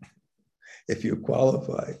if you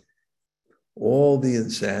qualify. All the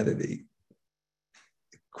insanity,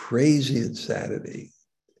 crazy insanity,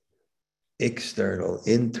 external,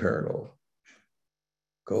 internal.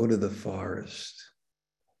 Go to the forest,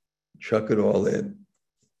 chuck it all in.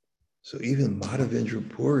 So even Madhavendra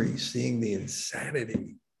Puri, seeing the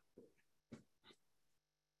insanity,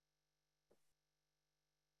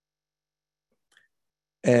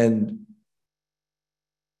 and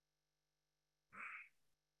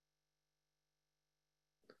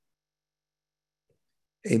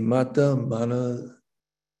a mata mana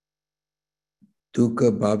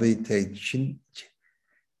dukkha bhavite chin.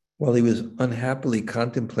 While he was unhappily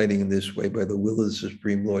contemplating in this way by the will of the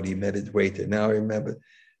Supreme Lord, he met Advaita. Now I remember,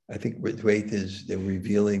 I think Advaita they're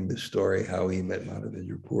revealing the story how he met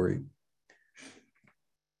Madhavendra Puri.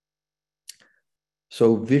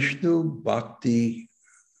 So Vishnu Bhakti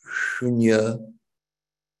Shunya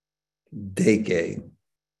Deke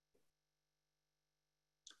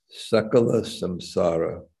Sakala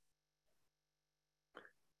Samsara.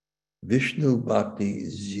 Vishnu Bhakti,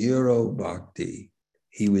 zero bhakti.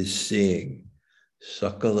 He was seeing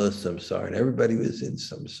Sakala Samsara, and everybody was in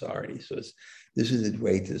samsara. So this is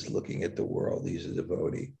Advaita's looking at the world. He's a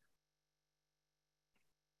devotee.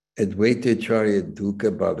 Advaita Charya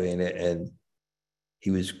Dukkha Bhavena, and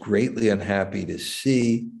he was greatly unhappy to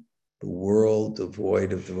see the world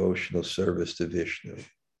devoid of devotional service to Vishnu.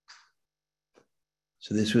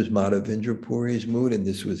 So this was Madhavendra Puri's mood, and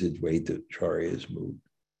this was Advaita Charya's mood.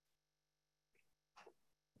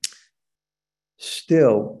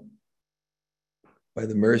 Still, by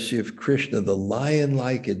the mercy of Krishna, the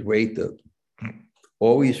lion-like Advaita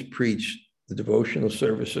always preached the devotional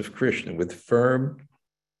service of Krishna with firm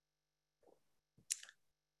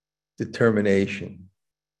determination.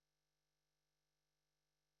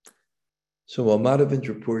 So while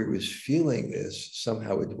Madhavendra Puri was feeling this,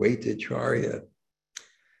 somehow Advaita Acharya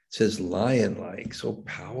says lion-like, so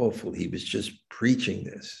powerful, he was just preaching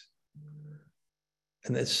this.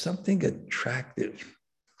 And there's something attractive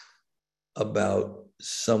about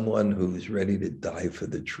someone who's ready to die for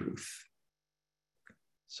the truth.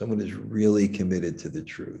 Someone who's really committed to the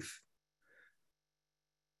truth.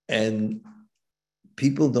 And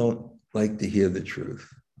people don't like to hear the truth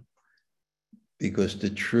because the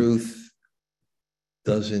truth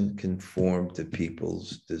doesn't conform to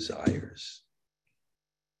people's desires.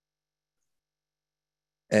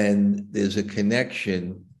 And there's a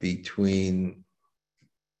connection between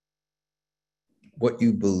what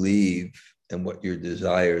you believe and what your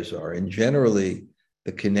desires are. And generally,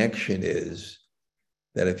 the connection is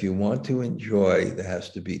that if you want to enjoy, there has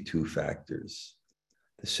to be two factors: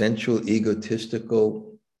 the sensual,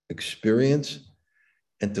 egotistical experience,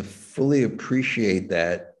 and to fully appreciate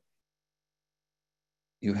that,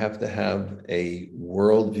 you have to have a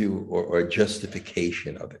worldview or a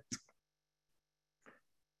justification of it.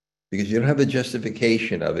 Because you don't have a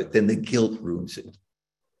justification of it, then the guilt ruins it.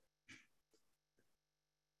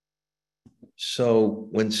 So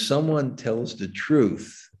when someone tells the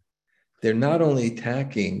truth, they're not only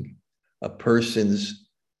attacking a person's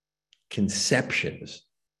conceptions,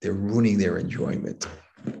 they're ruining their enjoyment.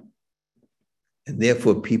 And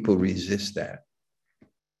therefore, people resist that.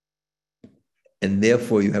 And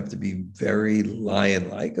therefore, you have to be very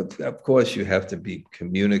lion-like. Of course, you have to be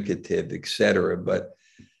communicative, etc. But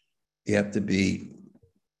you have to be,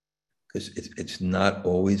 because it's not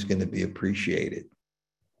always going to be appreciated.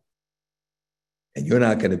 And you're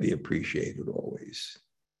not going to be appreciated always,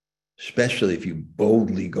 especially if you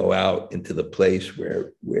boldly go out into the place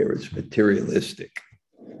where it's materialistic.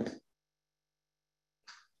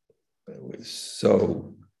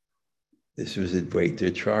 So this was Advaita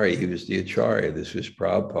Acharya. He was the Acharya. This was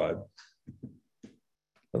Prabhupada.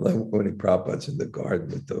 I love when Prabhupada's in the garden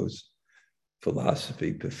with those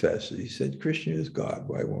philosophy professors. He said, Krishna is God.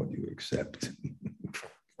 Why won't you accept?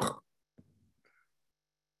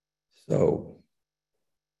 So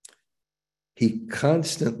he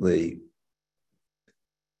constantly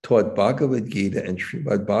taught Bhagavad Gita and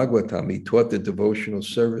Srimad Bhagavatam. He taught that devotional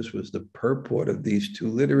service was the purport of these two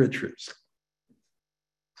literatures.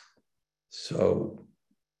 So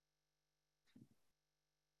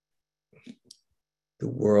the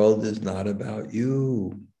world is not about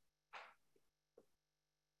you.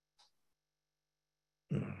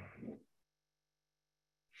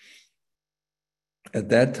 At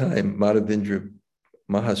that time, Madhavendra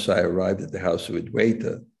Mahasaya arrived at the house of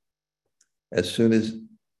Advaita. As soon as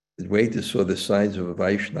Advaita saw the signs of a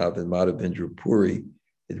Vaishnava in Madhavendra Puri,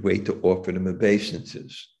 Advaita offered him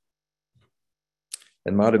obeisances.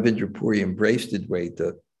 And Madhavendra Puri embraced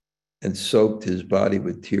Advaita and soaked his body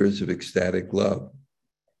with tears of ecstatic love.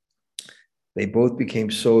 They both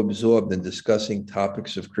became so absorbed in discussing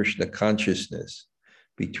topics of Krishna consciousness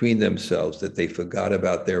between themselves that they forgot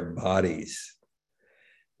about their bodies.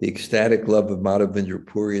 The ecstatic love of Madhavendra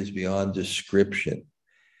Puri is beyond description.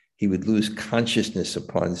 He would lose consciousness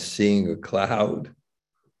upon seeing a cloud.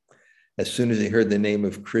 As soon as he heard the name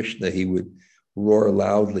of Krishna, he would roar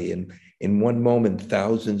loudly. And in one moment,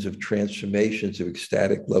 thousands of transformations of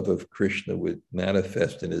ecstatic love of Krishna would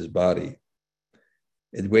manifest in his body.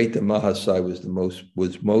 Advaita Mahasaya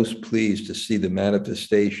was most pleased to see the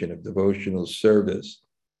manifestation of devotional service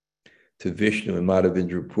to Vishnu and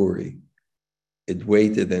Madhavendra Puri.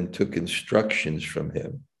 Advaita then took instructions from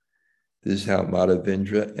him. This is how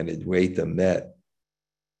Madhavendra and Advaita met.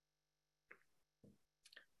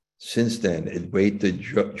 Since then,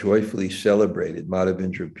 Advaita joyfully celebrated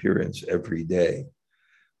Madhavendra appearance every day.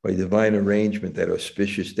 By divine arrangement, that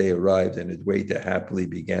auspicious day arrived, and Advaita happily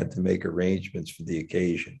began to make arrangements for the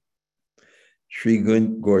occasion. Sri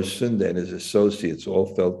Gaurasunda and his associates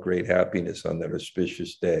all felt great happiness on that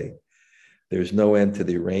auspicious day. There is no end to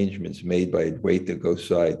the arrangements made by Advaita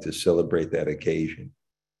Gosai to celebrate that occasion.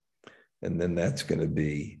 And then that's going to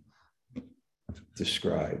be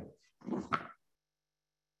described.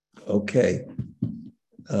 Okay.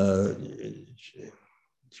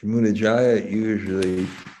 Jamunajaya usually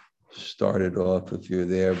started off, if you're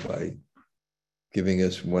there, by giving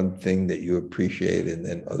us one thing that you appreciate, and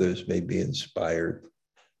then others may be inspired.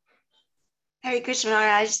 Hare Krishna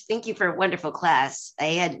Maharaj, thank you for a wonderful class. I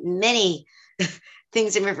had many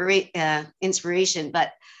things of inspiration,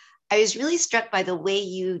 but I was really struck by the way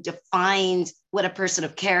you defined what a person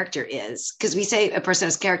of character is, because we say a person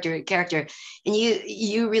has character, and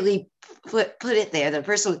you really put it there. The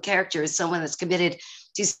person with character is someone that's committed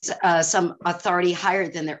to some authority higher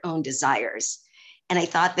than their own desires. And I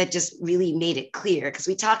thought that just really made it clear, because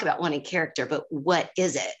we talk about wanting character, but what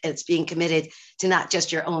is it? It's being committed to not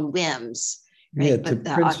just your own whims. Right? Yeah, to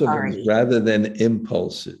principles authority, rather than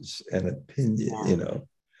impulses and opinion,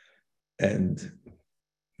 and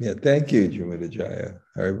Yeah, thank you, Jumadajaya.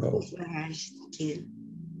 Haribol. Thank you, Maharaj. Thank you.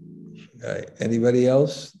 Anybody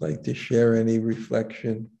else like to share any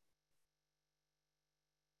reflection?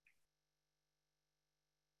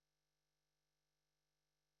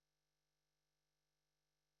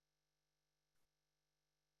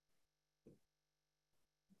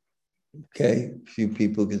 Okay, a few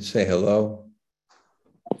people can say hello.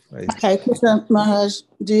 Okay, Krishna Maharaj,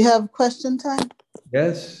 do you have question time?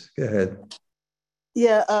 Yes, go ahead.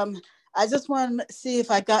 Yeah, I just want to see if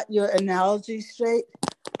I got your analogy straight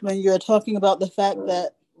when you're talking about the fact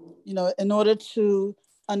that, in order to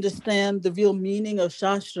understand the real meaning of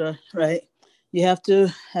Shastra, right, you have to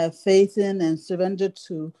have faith in and surrender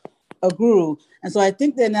to a guru. And so I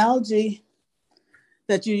think the analogy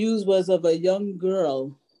that you used was of a young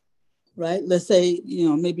girl, right? Let's say,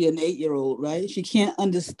 maybe an 8-year-old, right? She can't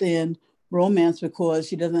understand romance because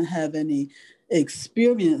she doesn't have any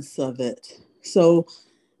experience of it. So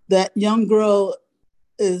that young girl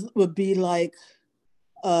would be like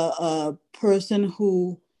a person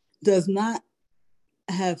who does not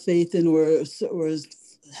have faith in or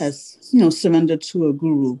has surrendered to a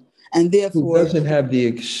guru, and therefore who doesn't have the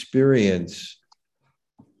experience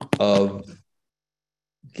of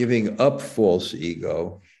giving up false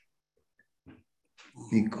ego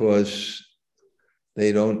because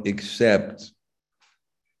they don't accept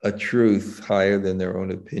a truth higher than their own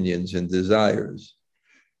opinions and desires.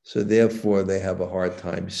 So therefore, they have a hard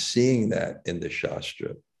time seeing that in the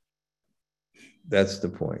Shastra. That's the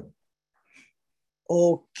point.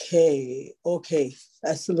 Okay,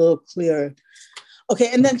 that's a little clearer. Okay,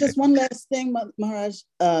 and then just one last thing, Maharaj.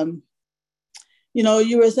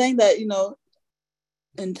 You were saying that,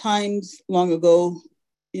 in times long ago,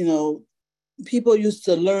 people used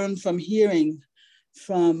to learn from hearing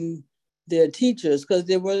from their teachers because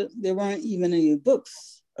there weren't even any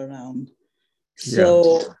books around.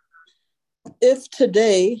 So if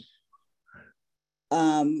today,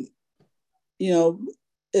 if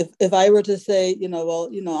I were to say,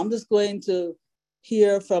 I'm just going to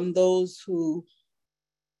hear from those who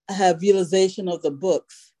have realization of the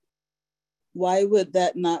books, why would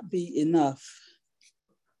that not be enough?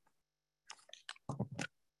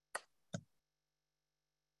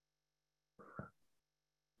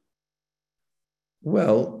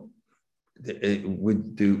 Well, it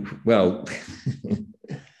would do well.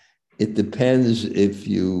 It depends if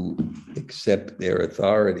you accept their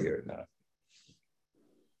authority or not.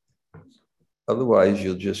 Otherwise,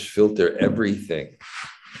 you'll just filter everything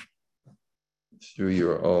through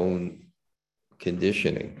your own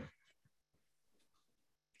conditioning.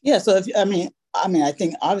 Yeah. So I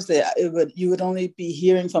think obviously you would only be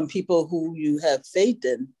hearing from people who you have faith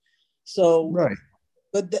in. So right.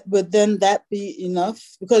 But then that be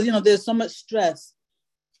enough? Because there's so much stress.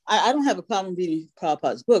 I don't have a problem reading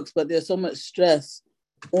Prabhupada's books, but there's so much stress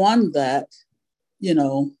on that,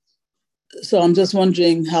 So I'm just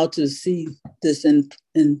wondering how to see this in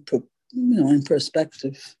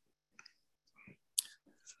perspective.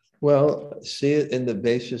 Well, see it in the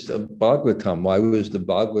basis of Bhagavatam. Why was the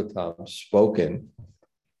Bhagavatam spoken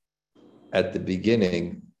at the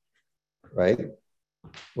beginning, right?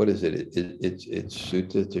 What is it? It's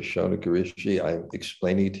Sutta to Shaunaka Rishi. I'm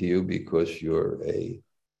explaining to you because you're a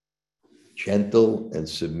gentle and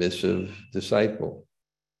submissive disciple.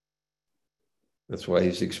 That's why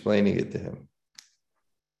he's explaining it to him.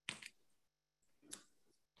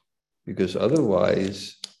 Because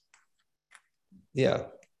otherwise,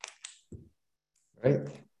 right?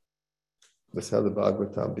 That's how the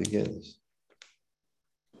Bhagavatam begins.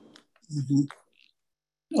 Mm-hmm.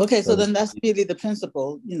 Okay, so then that's really the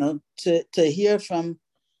principle, to hear from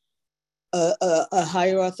a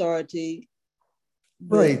higher authority.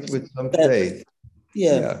 Right, with some faith.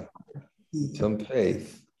 Yeah. With some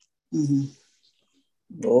faith. Mm-hmm.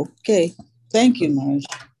 Okay, thank you, Maharaj.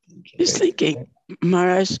 Just thinking,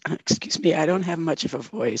 Maharaj, excuse me, I don't have much of a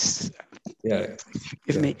voice. Yeah.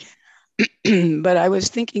 Forgive me. But I was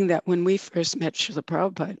thinking that when we first met Srila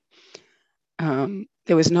Prabhupada,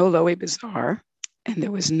 there was no Lowe Bazaar and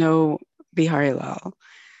there was no Bihari Lal.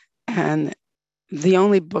 And the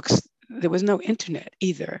only books, there was no internet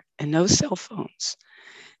either and no cell phones.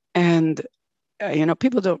 And,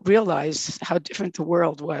 people don't realize how different the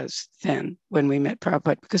world was then when we met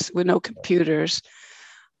Prabhupada because there were no computers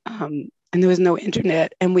and there was no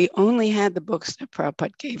internet. And we only had the books that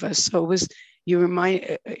Prabhupada gave us. So it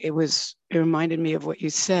reminded me of what you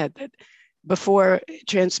said, that before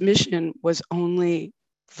transmission was only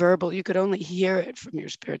verbal, you could only hear it from your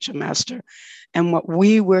spiritual master. And what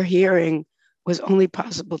we were hearing was only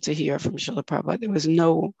possible to hear from Srila Prabhupada. There was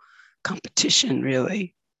no competition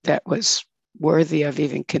really that was worthy of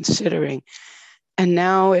even considering. And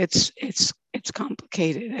now it's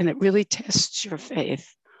complicated, and it really tests your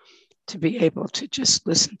faith to be able to just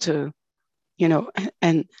listen to,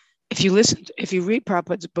 and if you read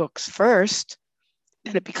Prabhupada's books first,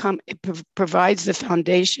 then it provides the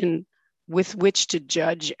foundation with which to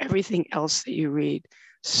judge everything else that you read.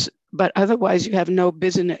 But otherwise, you have no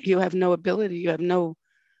business, you have no ability, you have no,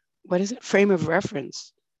 frame of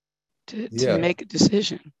reference to make a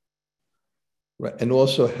decision. Right. And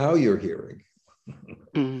also how you're hearing.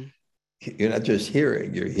 Mm. You're not just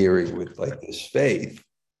hearing, you're hearing with like this faith,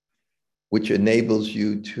 which enables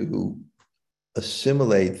you to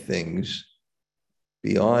assimilate things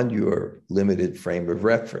beyond your limited frame of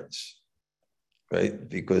reference, right?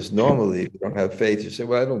 Because normally if you don't have faith, you say,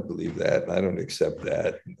 well, I don't believe that. I don't accept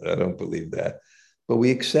that. I don't believe that. But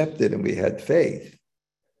we accepted and we had faith.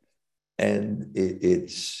 And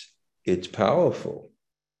it's powerful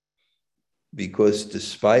because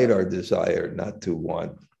despite our desire not to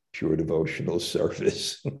want pure devotional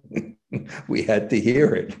service, we had to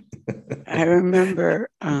hear it. I remember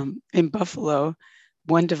in Buffalo,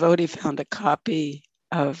 one devotee found a copy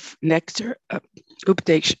of Nectar of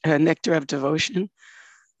Devotion,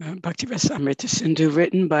 Bhakti Rasamrita Sindhu,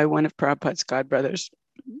 written by one of Prabhupada's godbrothers.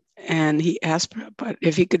 And he asked Prabhupada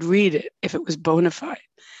if he could read it, if it was bona fide.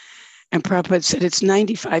 And Prabhupada said, it's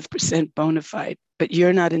 95% bona fide, but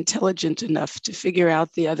you're not intelligent enough to figure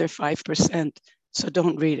out the other 5%, so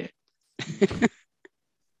don't read it.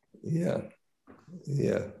 Yeah.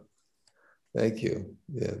 Thank you.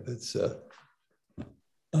 Yeah, that's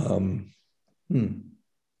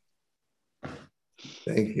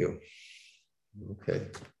Thank you. Okay.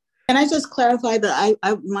 Can I just clarify that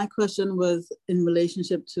my question was in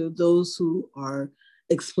relationship to those who are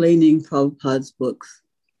explaining Prabhupada's books?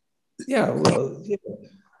 Yeah, well,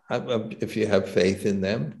 if you have faith in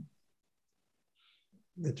them,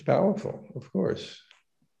 it's powerful, of course.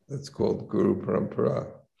 That's called Guru Parampara.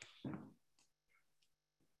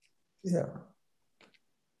 Yeah.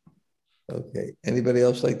 Okay. Anybody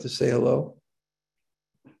else like to say hello?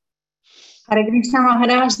 Hare Krishna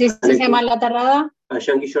Maharaj, this is Hemala Tarada.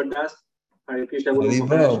 Shankishore Das. Hare Krishna Guru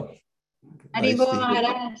Maharaj. Haribo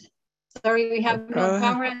Maharaj. Sorry, we have no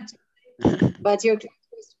camera, but your class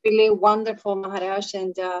was really wonderful, Maharaj.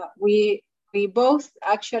 And we both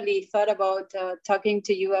actually thought about talking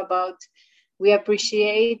to you about we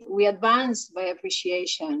advance by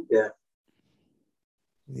appreciation.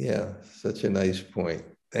 Yeah, such a nice point.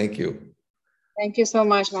 Thank you. Thank you so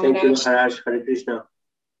much, Maharaj. Thank you, Maharaj. Hare Krishna.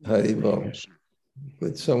 Haribo.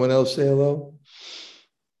 Would someone else say hello?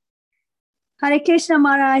 Hare Krishna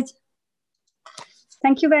Maharaj.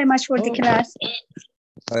 Thank you very much for the class.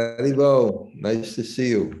 Haribo, nice to see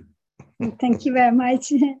you. Thank you very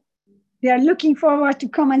much. We are looking forward to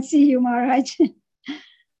come and see you, Maharaj.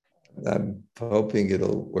 I'm hoping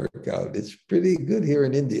it'll work out. It's pretty good here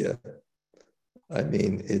in India. I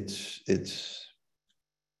mean, it's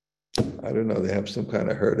I don't know, they have some kind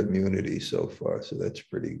of herd immunity so far, so that's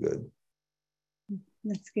pretty good.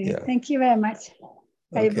 That's good. Yeah. Thank you very much.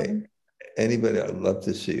 Okay. Anybody, I'd love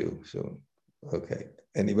to see you. So, okay.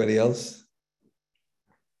 Anybody else?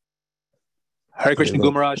 Hare Krishna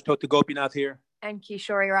Guru Maharaj, Tota Gopinath here. And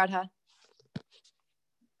Kishori Radha.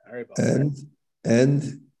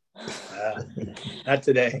 And not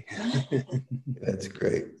today. That's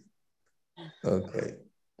great. Okay,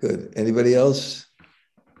 good. Anybody else?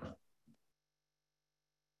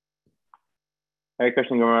 Hare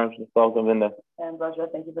Krishna Guru Maharaj, welcome, Vinda. And Raja,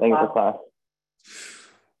 thank you for class.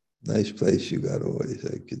 Nice place you got always.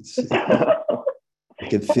 I could see. I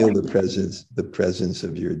could feel the presence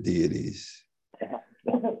of your deities.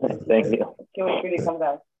 Thank you. Can we really come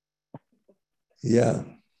back? Yeah.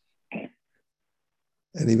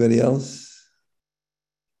 Anybody else?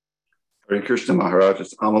 Hare Krishna Maharaj,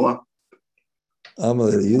 it's Amala.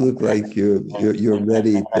 Amala, you look like you're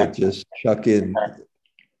ready to just chuck in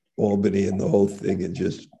Albany and the whole thing and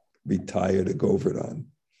just retire to Govardhan.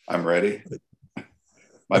 I'm ready.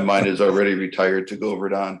 My mind is already retired to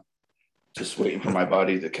Govardhan, just waiting for my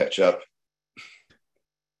body to catch up.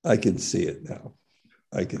 I can see it now.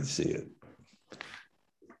 I can see it.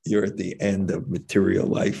 You're at the end of material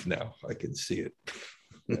life now. I can see it.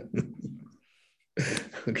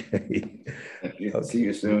 Okay. I'll see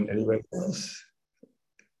you soon. Anybody else?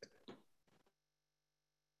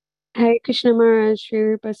 Hare Krishna Maharaj, Sri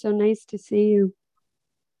Rupa, so nice to see you.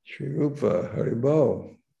 Sri Rupa,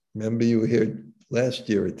 Haribo. Remember you were here last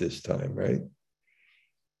year at this time, right?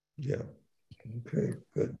 Yeah. Okay,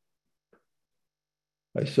 good.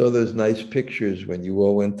 I saw those nice pictures when you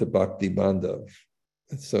all went to Bhakti Bandhav.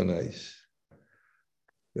 That's so nice.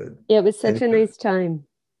 Good. Yeah, it was such a nice time.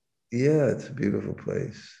 Yeah, it's a beautiful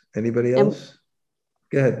place. Anybody else?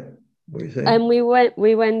 Go ahead. What are you saying? And we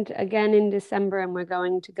went again in December, and we're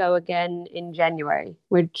going to go again in January.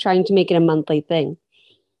 We're trying to make it a monthly thing.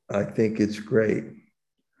 I think it's great.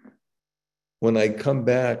 When I come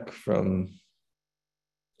back from,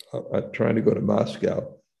 I'm trying to go to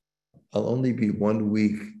Moscow, I'll only be 1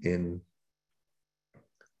 week in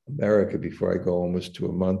America before I go almost to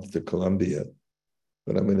a month to Colombia.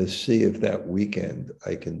 But I'm going to see if that weekend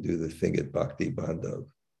I can do the thing at Bhakti Bandhav.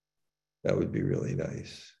 That would be really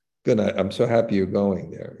nice. Good. I'm so happy you're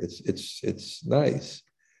going there. It's nice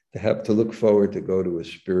to have to look forward to go to a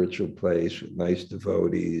spiritual place with nice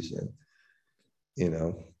devotees and, you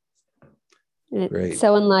know. Great.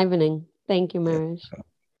 So enlivening. Thank you, Maharaj. Yeah.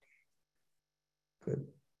 Good.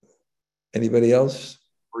 Anybody else?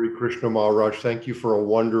 Hare Krishna Maharaj, thank you for a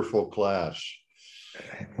wonderful class.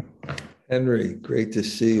 Henry, great to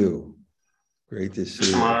see you. Great to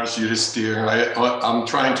see you. Maharaj, you just steer. I'm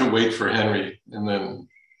trying to wait for Henry and then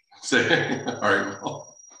say, all right,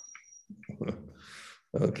 well.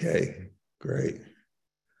 Okay, great.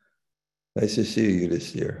 Nice to see you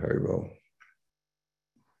this year, Haribol.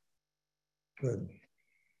 Good.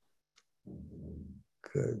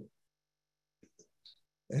 Good.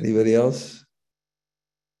 Anybody else?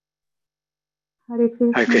 Hare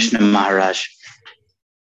Krishna Maharaj.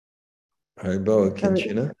 Haribol,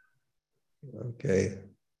 Kinchina. Okay,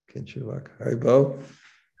 Kinchina. Haribol.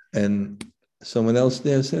 And someone else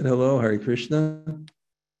there said hello, Hare Krishna.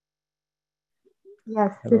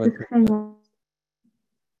 Yes, this is Kenya.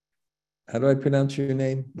 How do I pronounce your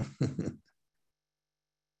name?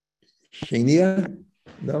 Shania?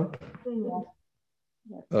 No? Kenya.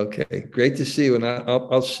 Yes. Okay, great to see you. And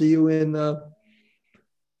I'll see you in,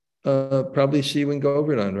 probably see you in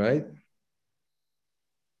Govardhan, right?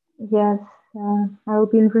 Yes, I will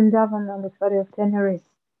be in Vrindavan on the 30th of January.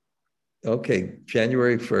 Okay,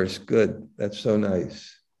 January 1st. Good. That's so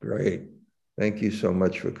nice. Great. Thank you so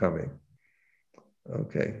much for coming.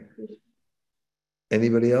 Okay.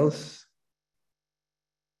 Anybody else?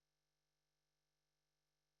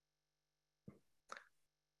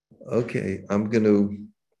 Okay, I'm going to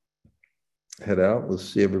head out. We'll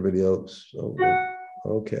see everybody else over.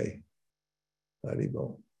 Okay.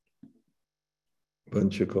 Haribol.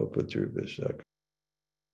 Vanchakalpatarubhishya